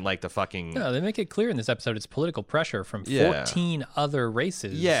 This isn't like the fucking... No, they make it clear in this episode it's political pressure from 14 other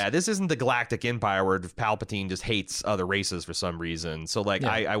races. Yeah, this isn't the Galactic Empire where Palpatine just hates other races for some reason. So like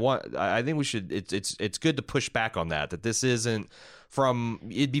I think we should... It's good to push back on that this isn't...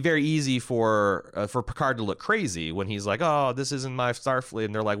 It'd be very easy for Picard to look crazy when he's like, oh, this isn't my Starfleet.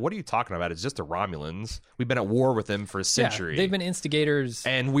 And they're like, what are you talking about? It's just the Romulans. We've been at war with them for a century. They've been instigators.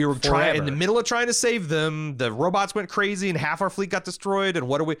 And we were in the middle of trying to save them. The robots went crazy and half our fleet got destroyed. And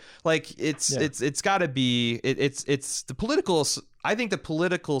what are we like? It's got to be it's the political. I think the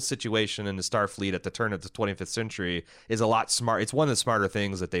political situation in the Starfleet at the turn of the 25th century is a lot smart. It's one of the smarter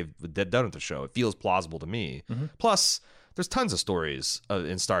things that they've done at the show. It feels plausible to me. Plus, there's tons of stories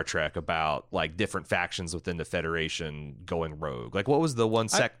in Star Trek about like different factions within the Federation going rogue. Like what was the one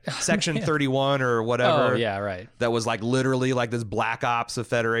Section 31 or whatever? Oh yeah, right. That was like literally like this black ops of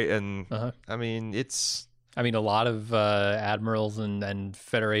Federation. I mean, a lot of admirals and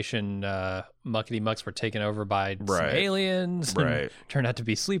Federation muckety mucks were taken over by some aliens. And turned out to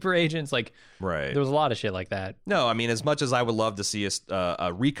be sleeper agents. Like, there was a lot of shit like that. No, I mean, as much as I would love to see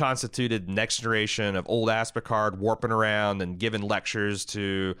a reconstituted next generation of old ass Picard warping around and giving lectures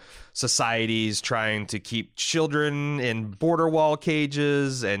to societies trying to keep children in border wall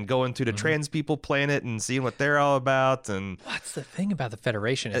cages and going to the trans people planet and seeing what they're all about. And what's the thing about the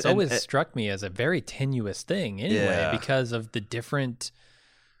Federation? It's always struck me as a very tenuous thing anyway, because of the different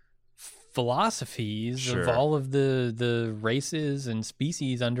philosophies of all of the races and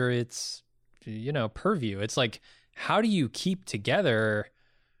species under its purview. It's like, how do you keep together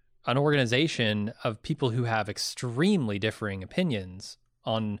an organization of people who have extremely differing opinions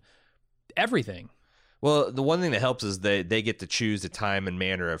on everything? Well, the one thing that helps is they get to choose the time and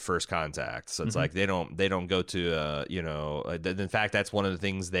manner of first contact. So it's like they don't go to in fact, that's one of the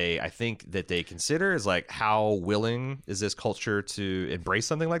things I think that they consider is like, how willing is this culture to embrace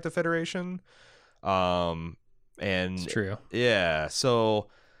something like the Federation? And it's true. Yeah. So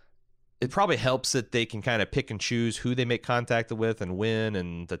it probably helps that they can kind of pick and choose who they make contact with and when,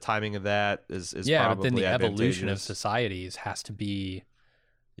 and the timing of that is Yeah, probably but then the evolution of advantageous. societies has to be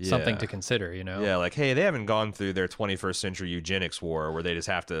something to consider, you know? Yeah, like, hey, they haven't gone through their 21st century eugenics war where they just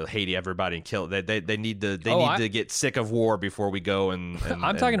have to hate everybody and kill. They need to to get sick of war before we go and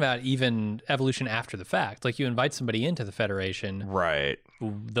I'm talking about even evolution after the fact. Like, you invite somebody into the Federation, right?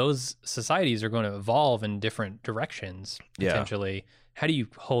 Those societies are going to evolve in different directions potentially. How do you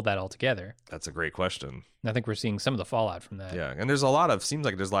hold that all together? That's a great question. And I think we're seeing some of the fallout from that. Yeah, and there's a lot of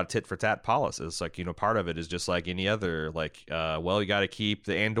tit for tat policies. Like, you know, part of it is just like any other, like, well, you got to keep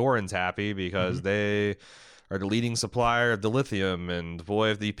the Andorans happy because they are the leading supplier of the lithium, and boy,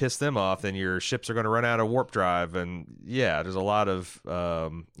 if you piss them off, then your ships are going to run out of warp drive. And yeah, there's a lot of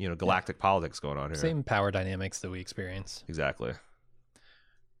galactic politics going on here. Same power dynamics that we experience. Exactly.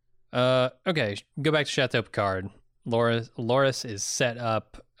 Okay, go back to Chateau Picard. Loris is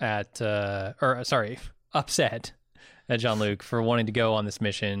upset at Jean-Luc for wanting to go on this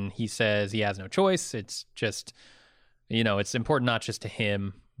mission. He says he has no choice. It's just, it's important not just to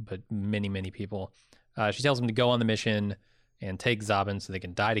him, but many, many people. She tells him to go on the mission and take Zobin so they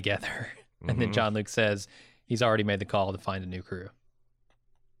can die together. And then Jean-Luc says he's already made the call to find a new crew.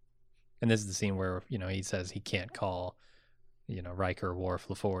 And this is the scene where, he says he can't call Riker, Worf,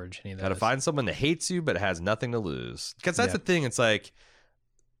 LaForge, any of those. Gotta find someone that hates you but has nothing to lose. Because that's the thing. It's like,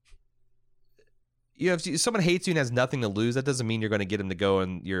 if someone hates you and has nothing to lose, that doesn't mean you're going to get them to go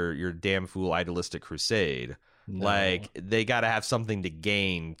on your damn fool idealistic crusade. No. Like, they got to have something to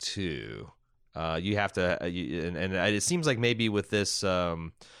gain too. You have to, and it seems like maybe with this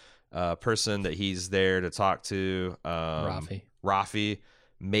person that he's there to talk to, Rafi,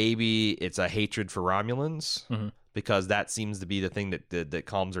 maybe it's a hatred for Romulans. Mm-hmm. Because that seems to be the thing that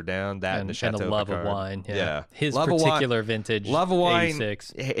calms her down. That and the Chateau and a love Picard. Of wine. Yeah. His love particular vintage. Love of wine.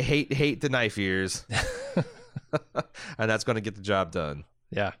 86. Hate the knife ears. And that's going to get the job done.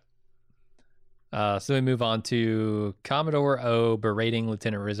 Yeah. So we move on to Commodore O berating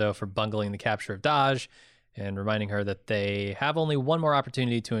Lieutenant Rizzo for bungling the capture of Dahj and reminding her that they have only one more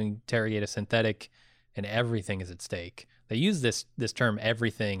opportunity to interrogate a synthetic and everything is at stake. They use this term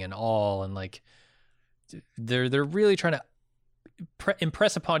everything and all, and like they're really trying to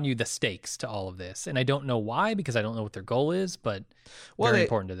impress upon you the stakes to all of this. And I don't know why, because I don't know what their goal is, but very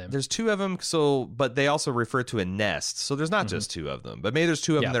important to them. There's two of them, but they also refer to a nest. So there's not just two of them, but maybe there's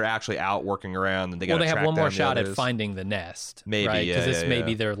two of them that are actually out working around, and they got to track down the others. They have one more shot at finding the nest. Maybe, right? Because this may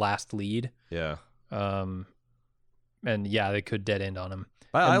be their last lead. Yeah. And they could dead end on him.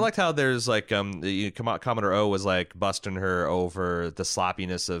 I liked how there's like Commodore O was like busting her over the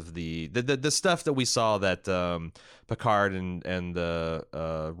sloppiness of the stuff that we saw that Picard and the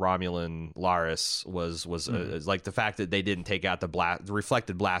Romulan Laris was like the fact that they didn't take out the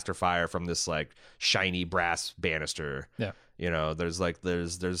reflected blaster fire from this like shiny brass banister. Yeah, there's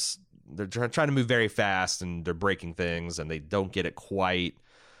they're trying to move very fast and they're breaking things and they don't get it quite.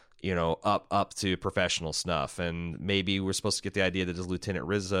 Up to professional snuff. And maybe we're supposed to get the idea that this Lieutenant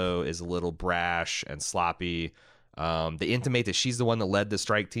Rizzo is a little brash and sloppy. They intimate that she's the one that led the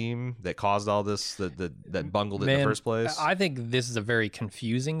strike team that caused all this, that bungled it in the first place. I think this is a very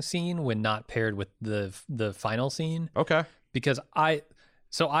confusing scene when not paired with the final scene. Okay. Because I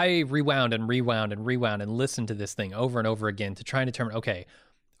rewound and listened to this thing over and over again to try and determine, okay,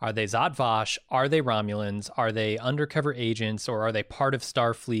 are they Zhat Vash? Are they Romulans? Are they undercover agents? Or are they part of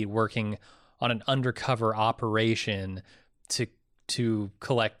Starfleet working on an undercover operation to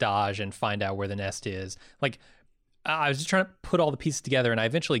collect Dahj and find out where the nest is? Like, I was just trying to put all the pieces together, and I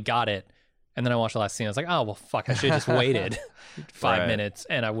eventually got it. And then I watched the last scene. I was like, oh, well, fuck, I should have just waited 5 minutes,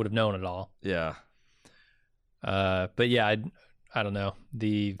 and I would have known it all. Yeah. But yeah, I don't know.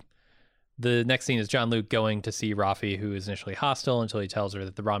 The next scene is Jean-Luc going to see Rafi, who is initially hostile until he tells her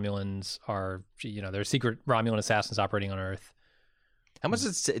that the Romulans are, they're secret Romulan assassins operating on Earth. How much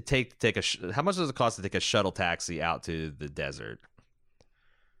does it how much does it cost to take a shuttle taxi out to the desert?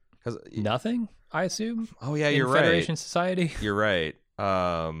 Nothing, I assume. Oh yeah, you're right. Federation Society. You're right.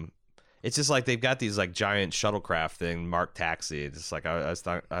 It's just like they've got these like giant shuttlecraft thing marked taxi. It's just like I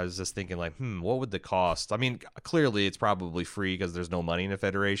was just thinking like, what would the cost? I mean, clearly it's probably free because there's no money in the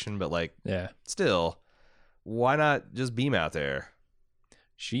Federation, but like, yeah, still, why not just beam out there?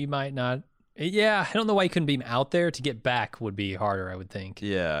 She might not. Yeah, I don't know why you couldn't beam out there. To get back would be harder, I would think.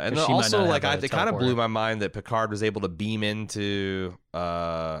 Yeah, and also like it kind of blew my mind that Picard was able to beam into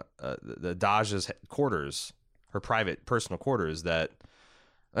the Dahj's quarters, her private personal quarters that.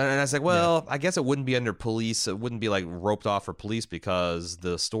 And I was like, well, I guess it wouldn't be under police. It wouldn't be like roped off for police because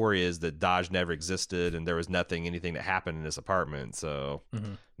the story is that Dodge never existed and there was anything that happened in this apartment. So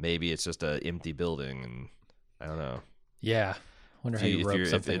maybe it's just an empty building, and I don't know. Yeah. Wonder how you rope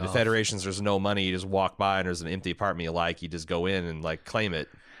something if the off. Federation's there's no money, you just walk by and there's an empty apartment you like, you just go in and like claim it.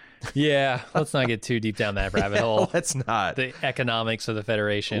 Yeah, let's not get too deep down that rabbit hole. Let's not. The economics of the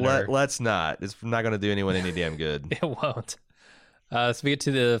Federation. Let's not. It's not going to do anyone any damn good. It won't. So we get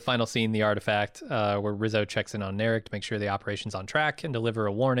to the final scene, the artifact, where Rizzo checks in on Narek to make sure the operation's on track and deliver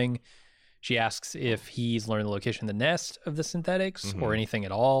a warning. She asks if he's learned the location of the nest of the synthetics or anything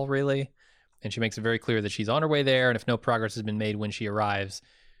at all, really. And she makes it very clear that she's on her way there, and if no progress has been made when she arrives,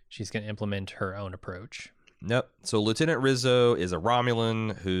 she's going to implement her own approach. Nope. So Lieutenant Rizzo is a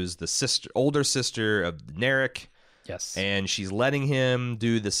Romulan who's the older sister of Narek. Yes. And she's letting him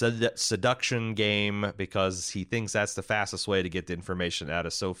do the seduction game because he thinks that's the fastest way to get the information out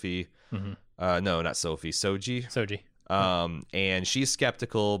of Sophie. No, not Sophie. Soji. And she's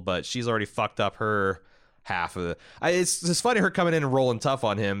skeptical, but she's already fucked up her half of it. It's just funny her coming in and rolling tough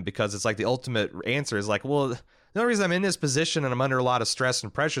on him because it's like the ultimate answer is like, well, the only reason I'm in this position and I'm under a lot of stress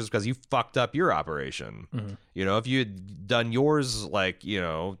and pressure is because you fucked up your operation. You know, if you had done yours like, you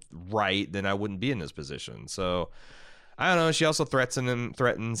know, right, then I wouldn't be in this position. So I don't know. She also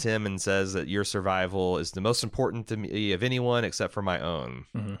threatens him and says that your survival is the most important to me of anyone except for my own.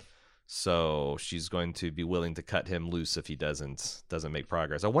 So she's going to be willing to cut him loose if he doesn't make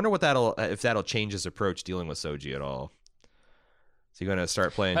progress. I wonder if that'll change his approach dealing with Soji at all. Is he going to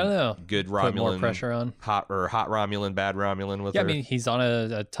start playing I don't know. Good Romulan, put more pressure on hot Romulan, bad Romulan with her? I mean, he's on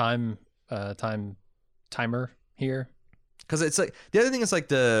a time timer here. Because it's like the other thing is like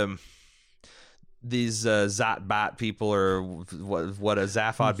these Zat-Bat people or what a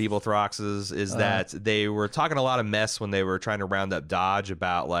Zaphod Beeblethrox is that they were talking a lot of mess when they were trying to round up Dodge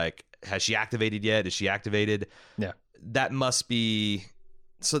about like, has she activated yet? Is she activated? Yeah, that must be.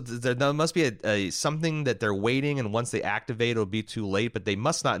 So there must be a something that they're waiting, and once they activate, it'll be too late. But they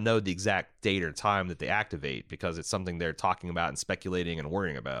must not know the exact date or time that they activate because it's something they're talking about and speculating and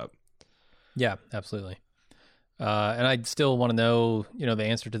worrying about. Yeah, absolutely. And I still want to know, you know, the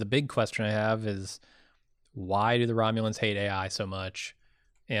answer to the big question I have is why do the Romulans hate AI so much,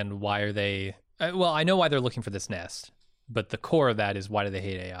 and why are they? Well, I know why they're looking for this nest, but the core of that is why do they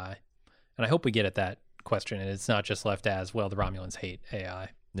hate AI? And I hope we get at that question and it's not just left as, well, the Romulans hate AI.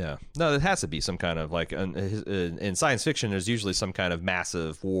 Yeah, no, it has to be some kind of like in science fiction there's usually some kind of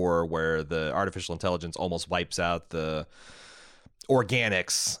massive war where the artificial intelligence almost wipes out the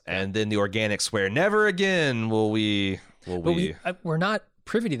organics, and then the organics swear never again will we we're not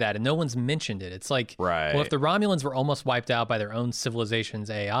privy to that, and no one's mentioned it. It's like, right, well, if the Romulans were almost wiped out by their own civilization's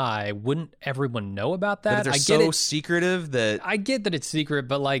AI, wouldn't everyone know about that? But they're so secretive that I get that it's secret,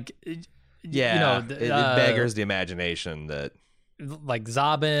 but like, yeah, you know, it beggars the imagination that like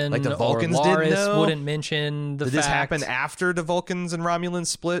Zabin, like the Vulcans or Laris didn't know? wouldn't mention the Did this happen after the Vulcans and Romulans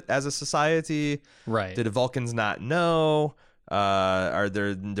split as a society? Right. Did the Vulcans not know? Are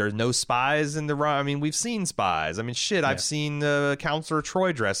there no spies in the I mean, we've seen spies. I mean, shit, I've seen Counselor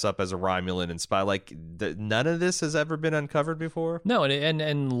Troy dress up as a Romulan and spy. Like, none of this has ever been uncovered before. No,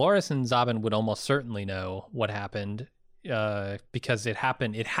 and Loris and Zabin would almost certainly know what happened because it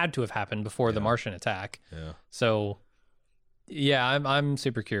happened. It had to have happened before the Martian attack. Yeah. So, yeah, I'm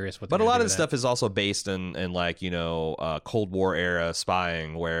super curious what. But a lot of the stuff is also based in like, you know, Cold War era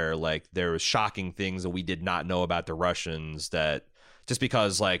spying, where like there was shocking things that we did not know about the Russians, that just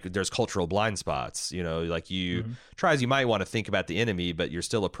because like there's cultural blind spots, you know, like you try as you might want to think about the enemy, but you're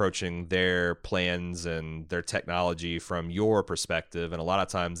still approaching their plans and their technology from your perspective, and a lot of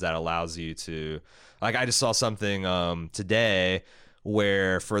times that allows you to, like, I just saw something today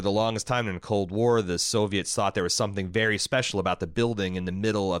where for the longest time in the Cold War, the Soviets thought there was something very special about the building in the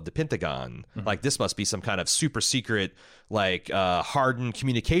middle of the Pentagon. Like, this must be some kind of super secret, like, hardened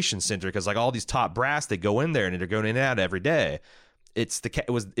communication center, because like all these top brass, they go in there and they're going in and out every day. It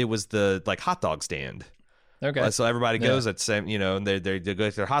was the like hot dog stand. Okay. So everybody goes at the same, you know, and they go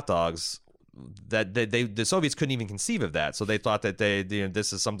get their hot dogs. That the Soviets couldn't even conceive of that, so they thought that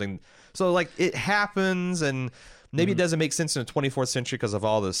this is something. So like it happens, and maybe it doesn't make sense in the 24th century because of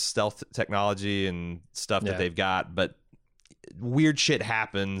all the stealth technology and stuff that they've got, but weird shit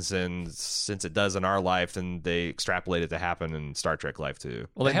happens, and since it does in our life, then they extrapolate it to happen in Star Trek life too.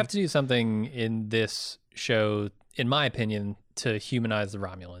 Well, they have to do something in this show, in my opinion, to humanize the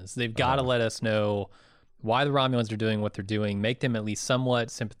Romulans. They've got to let us know why the Romulans are doing what they're doing, make them at least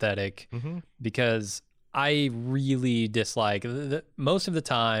somewhat sympathetic, because I really dislike, most of the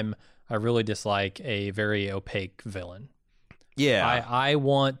time, I really dislike a very opaque villain. Yeah. I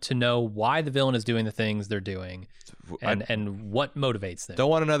want to know why the villain is doing the things they're doing and what motivates them. Don't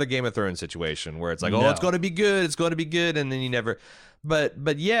want another Game of Thrones situation where it's like, No. oh, it's going to be good, and then you never.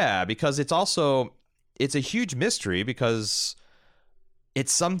 But yeah, because it's a huge mystery because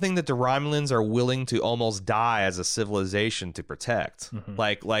it's something that the Romulans are willing to almost die as a civilization to protect. Mm-hmm.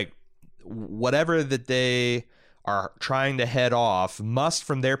 Like whatever that they are trying to head off must,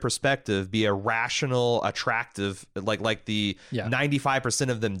 from their perspective, be a rational, attractive, like the 95%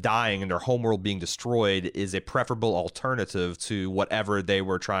 of them dying and their homeworld being destroyed is a preferable alternative to whatever they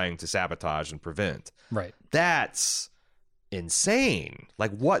were trying to sabotage and prevent. Right. That's insane.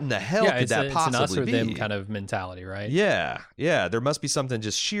 Like, what in the hell could that possibly it's an us or be? them kind of mentality, right? Yeah. There must be something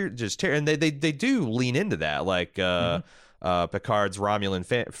just and they do lean into that. Like Picard's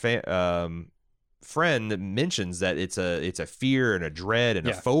Romulan friend mentions that it's a fear and a dread and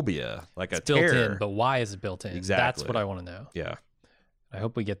a phobia, like it's a built terror. in, but why is it built in? Exactly. That's what I want to know. Yeah. I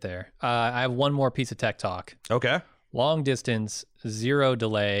hope we get there. I have one more piece of tech talk. Okay. Long distance, zero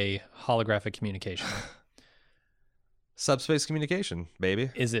delay, holographic communication. Subspace communication,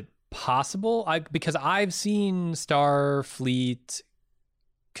 baby. Is it possible? Because I've seen Starfleet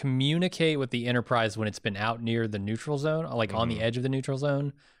communicate with the Enterprise when it's been out near the neutral zone, like on the edge of the neutral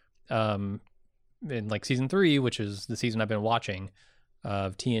zone. In like season 3, which is the season I've been watching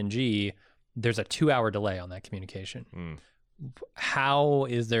of TNG, there's a 2-hour delay on that communication. How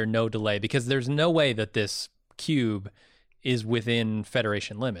is there no delay? Because there's no way that this cube is within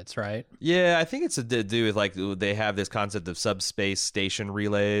Federation limits, right? Yeah, I think it's to do with, like, they have this concept of subspace station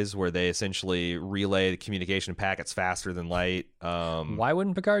relays where they essentially relay the communication packets faster than light. Why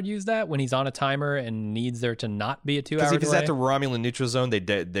wouldn't Picard use that when he's on a timer and needs there to not be a 2-hour delay? Because if he's at the Romulan neutral zone,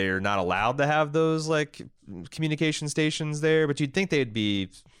 they're not allowed to have those, like, communication stations there. But you'd think they'd be,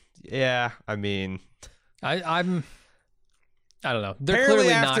 I mean, I don't know. They're apparently,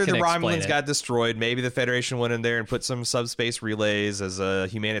 clearly after not the gonna Romulans got destroyed, maybe the Federation went in there and put some subspace relays as a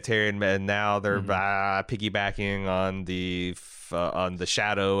humanitarian, and now they're piggybacking on the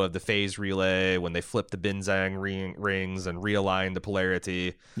shadow of the phase relay when they flip the Benzang rings and realign the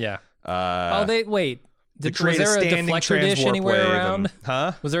polarity. Yeah. Wait. Was there a deflector dish anywhere around?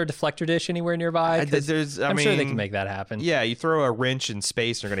 Was there a deflector dish anywhere nearby? I'm sure they can make that happen. Yeah, you throw a wrench in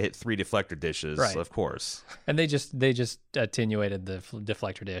space, and you're going to hit 3 deflector dishes, of course. And they just attenuated the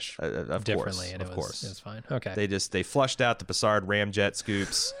deflector dish differently, and it was fine. Okay. They flushed out the Passard ramjet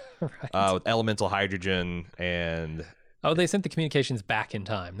scoops with elemental hydrogen and. Oh, they sent the communications back in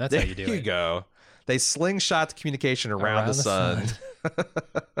time. That's how you do it. There you go. They slingshot the communication around the sun.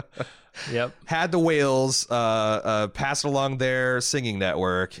 Yep. Had the whales pass it along their singing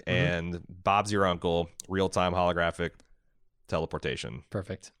network, and Bob's your uncle, real-time holographic teleportation.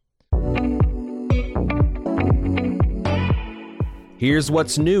 Perfect. Here's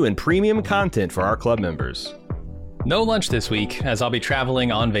what's new in premium content for our club members. No lunch this week, as I'll be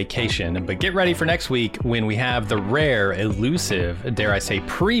traveling on vacation, but get ready for next week when we have the rare, elusive, dare I say,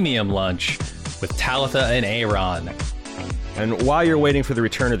 premium lunch with Talitha and Aaron. And while you're waiting for the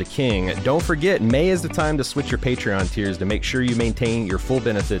return of the king, don't forget, May is the time to switch your Patreon tiers to make sure you maintain your full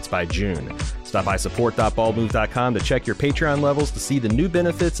benefits by June. Stop by support.baldmove.com to check your Patreon levels to see the new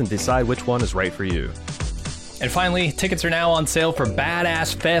benefits and decide which one is right for you. And finally, tickets are now on sale for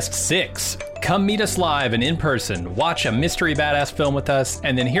Badass Fest 6. Come meet us live and in person, watch a mystery badass film with us,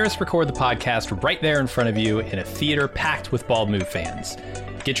 and then hear us record the podcast right there in front of you in a theater packed with Bald Move fans.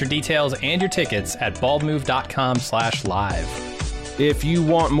 Get your details and your tickets at baldmove.com/live. If you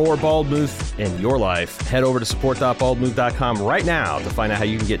want more Bald Move in your life, head over to support.baldmove.com right now to find out how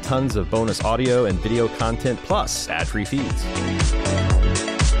you can get tons of bonus audio and video content plus ad-free feeds.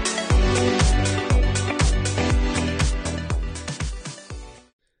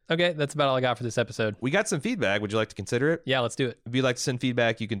 Okay, that's about all I got for this episode. We got some feedback. Would you like to consider it? Yeah, let's do it. If you'd like to send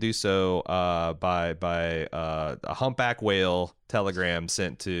feedback, you can do so by a humpback whale telegram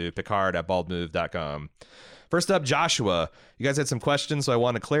sent to picard@baldmove.com. First up, Joshua. You guys had some questions, so I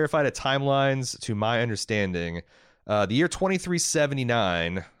want to clarify the timelines to my understanding. The year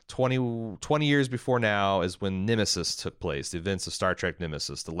 2379, 20 years before now, is when Nemesis took place, the events of Star Trek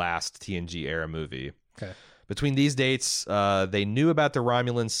Nemesis, the last TNG era movie. Okay. Between these dates, they knew about the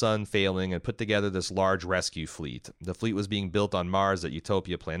Romulan sun failing and put together this large rescue fleet. The fleet was being built on Mars at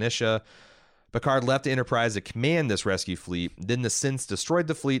Utopia Planitia. Picard left the Enterprise to command this rescue fleet. Then the synths destroyed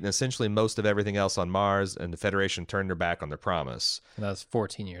the fleet and essentially most of everything else on Mars, and the Federation turned their back on their promise. And that was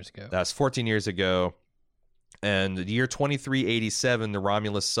 14 years ago. That's 14 years ago. And the year 2387, the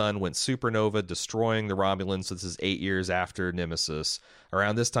Romulus sun went supernova, destroying the Romulans. So this is 8 years after Nemesis.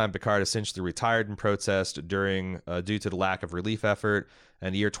 Around this time, Picard essentially retired in protest due to the lack of relief effort.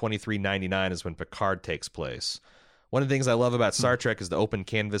 And the year 2399 is when Picard takes place. One of the things I love about Star Trek is the open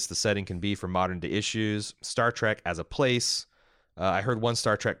canvas the setting can be for modern day issues. Star Trek as a place. I heard one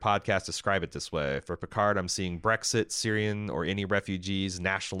Star Trek podcast describe it this way. For Picard, I'm seeing Brexit, Syrian, or any refugees,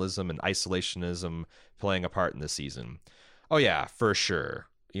 nationalism, and isolationism playing a part in this season. Oh, yeah, for sure.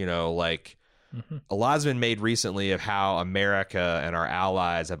 You know, like, a lot's been made recently of how America and our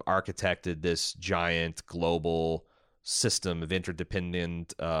allies have architected this giant global system of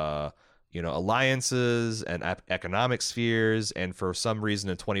interdependent, alliances and economic spheres. And for some reason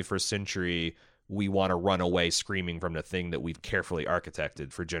in the 21st century, we want to run away screaming from the thing that we've carefully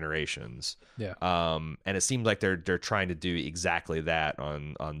architected for generations. Yeah. And it seems like they're trying to do exactly that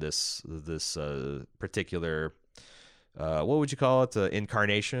on this particular, what would you call it? The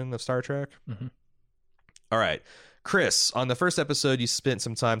incarnation of Star Trek. Mm-hmm. All right. Chris, on the first episode, you spent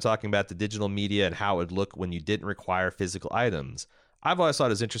some time talking about the digital media and how it would look when you didn't require physical items. I've always thought it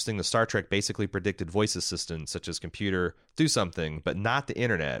was interesting that Star Trek basically predicted voice assistants such as computer do something, but not the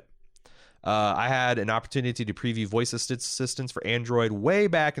internet. I had an opportunity to preview voice assistants for Android way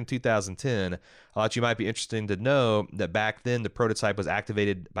back in 2010. I thought you might be interested to know that back then the prototype was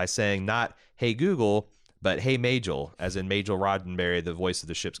activated by saying not "Hey Google," but "Hey Majel," as in Majel Roddenberry, the voice of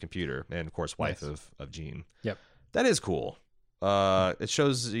the ship's computer, and of course wife of Gene. Yep. That is cool. It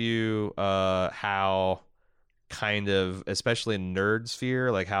shows you how kind of, especially in nerd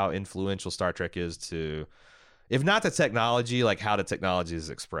sphere, like how influential Star Trek is to, if not the technology, like how the technology is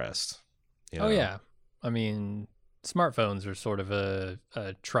expressed. You know? Oh, yeah. I mean, smartphones are sort of a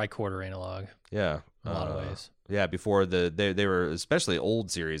tricorder analog. Yeah. In a lot of ways. Yeah, before they were especially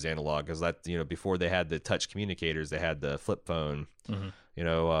old series analog, because that, before they had the touch communicators, they had the flip phone.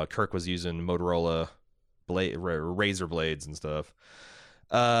 Mm-hmm. Kirk was using Motorola razor blades and stuff.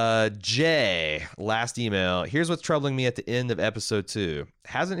 Jay, last email. Here's what's troubling me at the end of episode 2.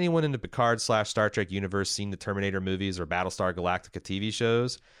 Hasn't anyone in the Picard/Star Trek universe seen the Terminator movies or Battlestar Galactica TV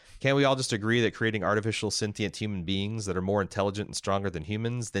shows? Can't we all just agree that creating artificial sentient human beings that are more intelligent and stronger than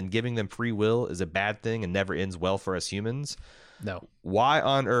humans, then giving them free will is a bad thing and never ends well for us humans? No. Why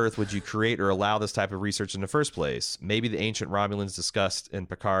on earth would you create or allow this type of research in the first place? Maybe the ancient Romulans discussed in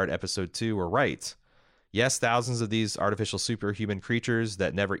Picard episode 2 were right. Yes, thousands of these artificial superhuman creatures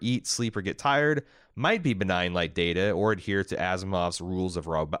that never eat, sleep, or get tired might be benign like Data or adhere to Asimov's rules of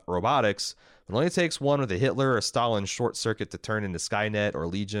robotics. It only takes one with a Hitler or Stalin short circuit to turn into Skynet or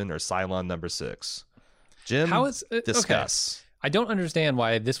Legion or Cylon number 6. Jim, discuss. Okay. I don't understand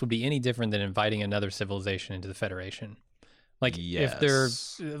why this would be any different than inviting another civilization into the Federation. Like, yes.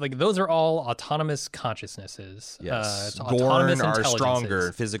 If they're like, those are all autonomous consciousnesses. Yes, autonomous Gorn are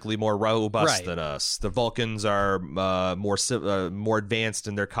stronger, physically more robust than us. The Vulcans are more advanced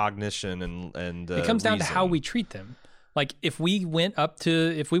in their cognition and it comes down to how we treat them. Like, if we went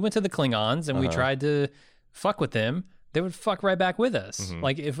to the Klingons and we tried to fuck with them, they would fuck right back with us. Mm-hmm.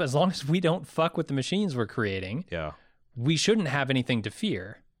 Like, as long as we don't fuck with the machines we're creating, we shouldn't have anything to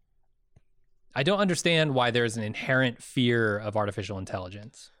fear. I don't understand why there's an inherent fear of artificial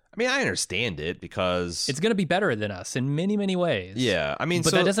intelligence. I mean, I understand it because it's going to be better than us in many, many ways. Yeah, I mean,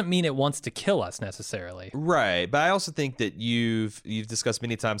 but that doesn't mean it wants to kill us necessarily. Right, but I also think that you've discussed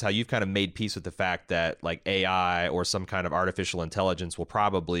many times how you've kind of made peace with the fact that like AI or some kind of artificial intelligence will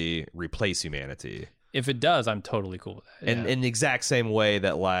probably replace humanity. If it does, I'm totally cool with that. And in the exact same way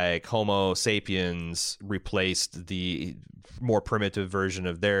that like Homo sapiens replaced the more primitive version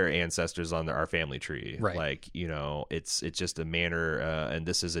of their ancestors on our family tree. Right. Like, it's just a manner, and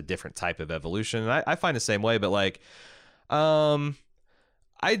this is a different type of evolution. And I find the same way, but like,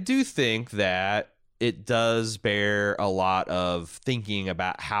 I do think that it does bear a lot of thinking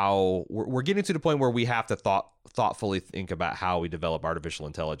about how we're getting to the point where we have to thoughtfully think about how we develop artificial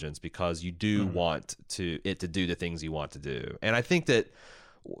intelligence, because you do want it to do the things you want to do. And I think that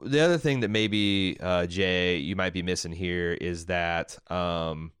the other thing that maybe, Jay, you might be missing here is that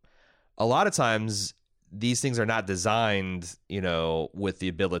a lot of times these things are not designed, with the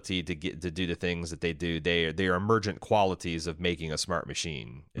ability to do the things that they do. They are emergent qualities of making a smart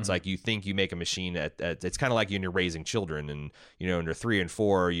machine. It's like you think you make a machine it's kind of like when you're raising children, and when they're 3 and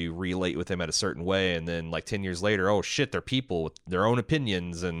 4, you relate with them at a certain way, and then like 10 years later, oh shit, they're people with their own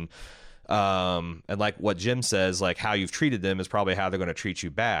opinions, and like what Jim says, like how you've treated them is probably how they're going to treat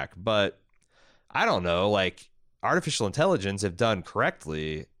you back. But I don't know, like artificial intelligence, if done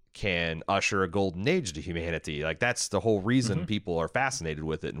correctly, can usher a golden age to humanity. Like that's the whole reason people are fascinated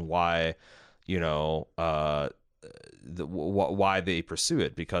with it, and why why they pursue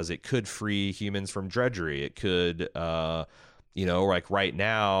it, because it could free humans from drudgery. It could, like right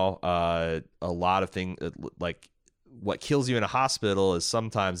now, a lot of things, like what kills you in a hospital is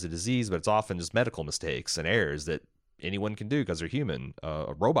sometimes a disease, but it's often just medical mistakes and errors that anyone can do because they're human.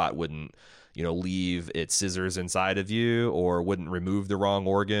 A robot wouldn't, leave its scissors inside of you, or wouldn't remove the wrong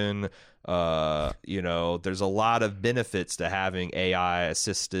organ. There's a lot of benefits to having AI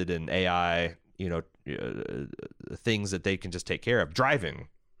assisted and AI, things that they can just take care of. Driving,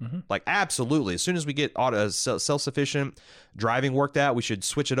 like absolutely. As soon as we get self-sufficient driving worked out, we should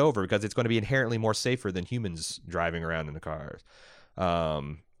switch it over, because it's going to be inherently more safer than humans driving around in the cars.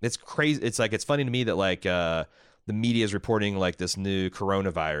 It's crazy. It's funny to me that the media is reporting like this new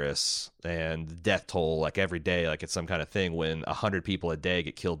coronavirus and the death toll like every day, like it's some kind of thing, when 100 people a day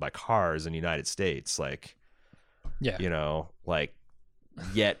get killed by cars in the United States.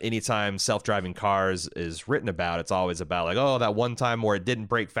 Yet anytime self-driving cars is written about, it's always about like, oh, that one time where it didn't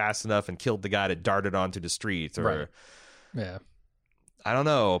brake fast enough and killed the guy that darted onto the street. Or right. Yeah, I don't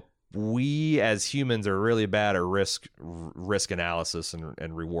know. We as humans are really bad at risk analysis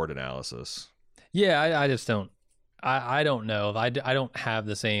and reward analysis. Yeah, I just don't. I don't know. I don't have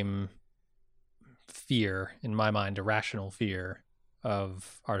the same fear in my mind, irrational fear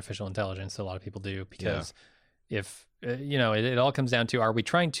of artificial intelligence that a lot of people do, because if it all comes down to, are we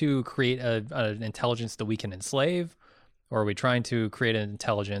trying to create an intelligence that we can enslave, or are we trying to create an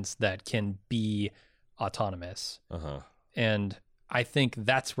intelligence that can be autonomous? And I think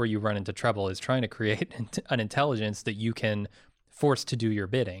that's where you run into trouble, is trying to create an intelligence that you can force to do your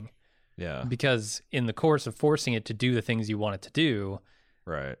bidding. Yeah. Because in the course of forcing it to do the things you want it to do,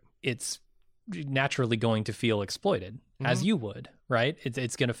 right, it's naturally going to feel exploited, as you would, right?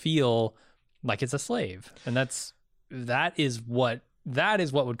 It's going to feel like it's a slave, and that is what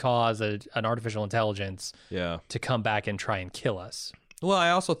would cause an artificial intelligence to come back and try and kill us. Well,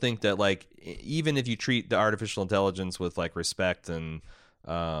 I also think that like even if you treat the artificial intelligence with like respect and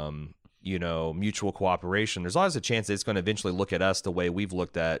mutual cooperation, there's always a chance that it's going to eventually look at us the way we've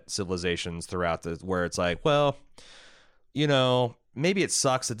looked at civilizations throughout where it's like, well, maybe it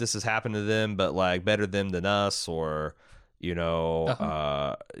sucks that this has happened to them, but like better them than us, or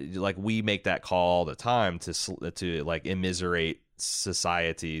like we make that call all the time to like immiserate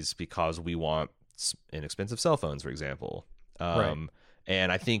societies because we want inexpensive cell phones, for example. Right.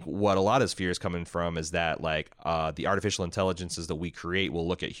 And I think what a lot of this fear is coming from is that like the artificial intelligences that we create will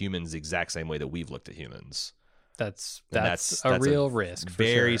look at humans the exact same way that we've looked at humans. That's a real risk.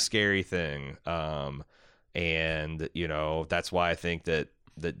 Very scary thing. And that's why I think that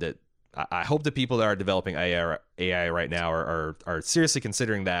I hope the people that are developing AI right now are seriously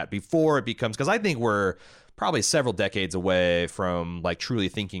considering that before it becomes, because I think we're probably several decades away from like truly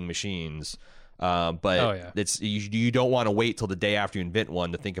thinking machines. But it's you don't want to wait till the day after you invent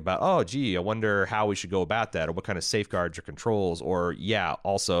one to think about, oh, gee, I wonder how we should go about that, or what kind of safeguards or controls, or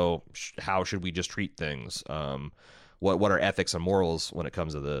also how should we just treat things? What are ethics and morals when it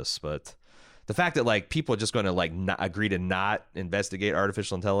comes to this? But the fact that like people are just going to like not agree to not investigate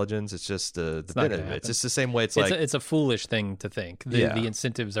artificial intelligence, it's just the bit of it. It's just the same way it's a foolish thing to think. The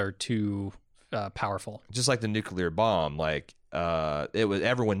incentives are too powerful. Just like the nuclear bomb, like.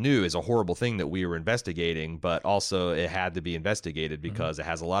 Everyone knew is a horrible thing that we were investigating, but also it had to be investigated because it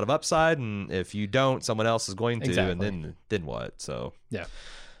has a lot of upside, and if you don't, someone else is going to. Exactly. And then what? So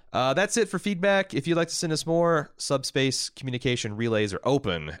that's it for feedback. If you'd like to send us more, subspace communication relays are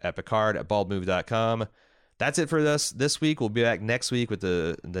open at Picard@baldmove.com. That's it for us this week. We'll be back next week with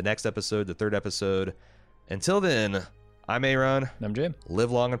the next episode, the third episode. Until then, I'm Aaron. I'm Jim.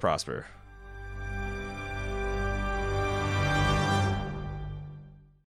 Live long and prosper.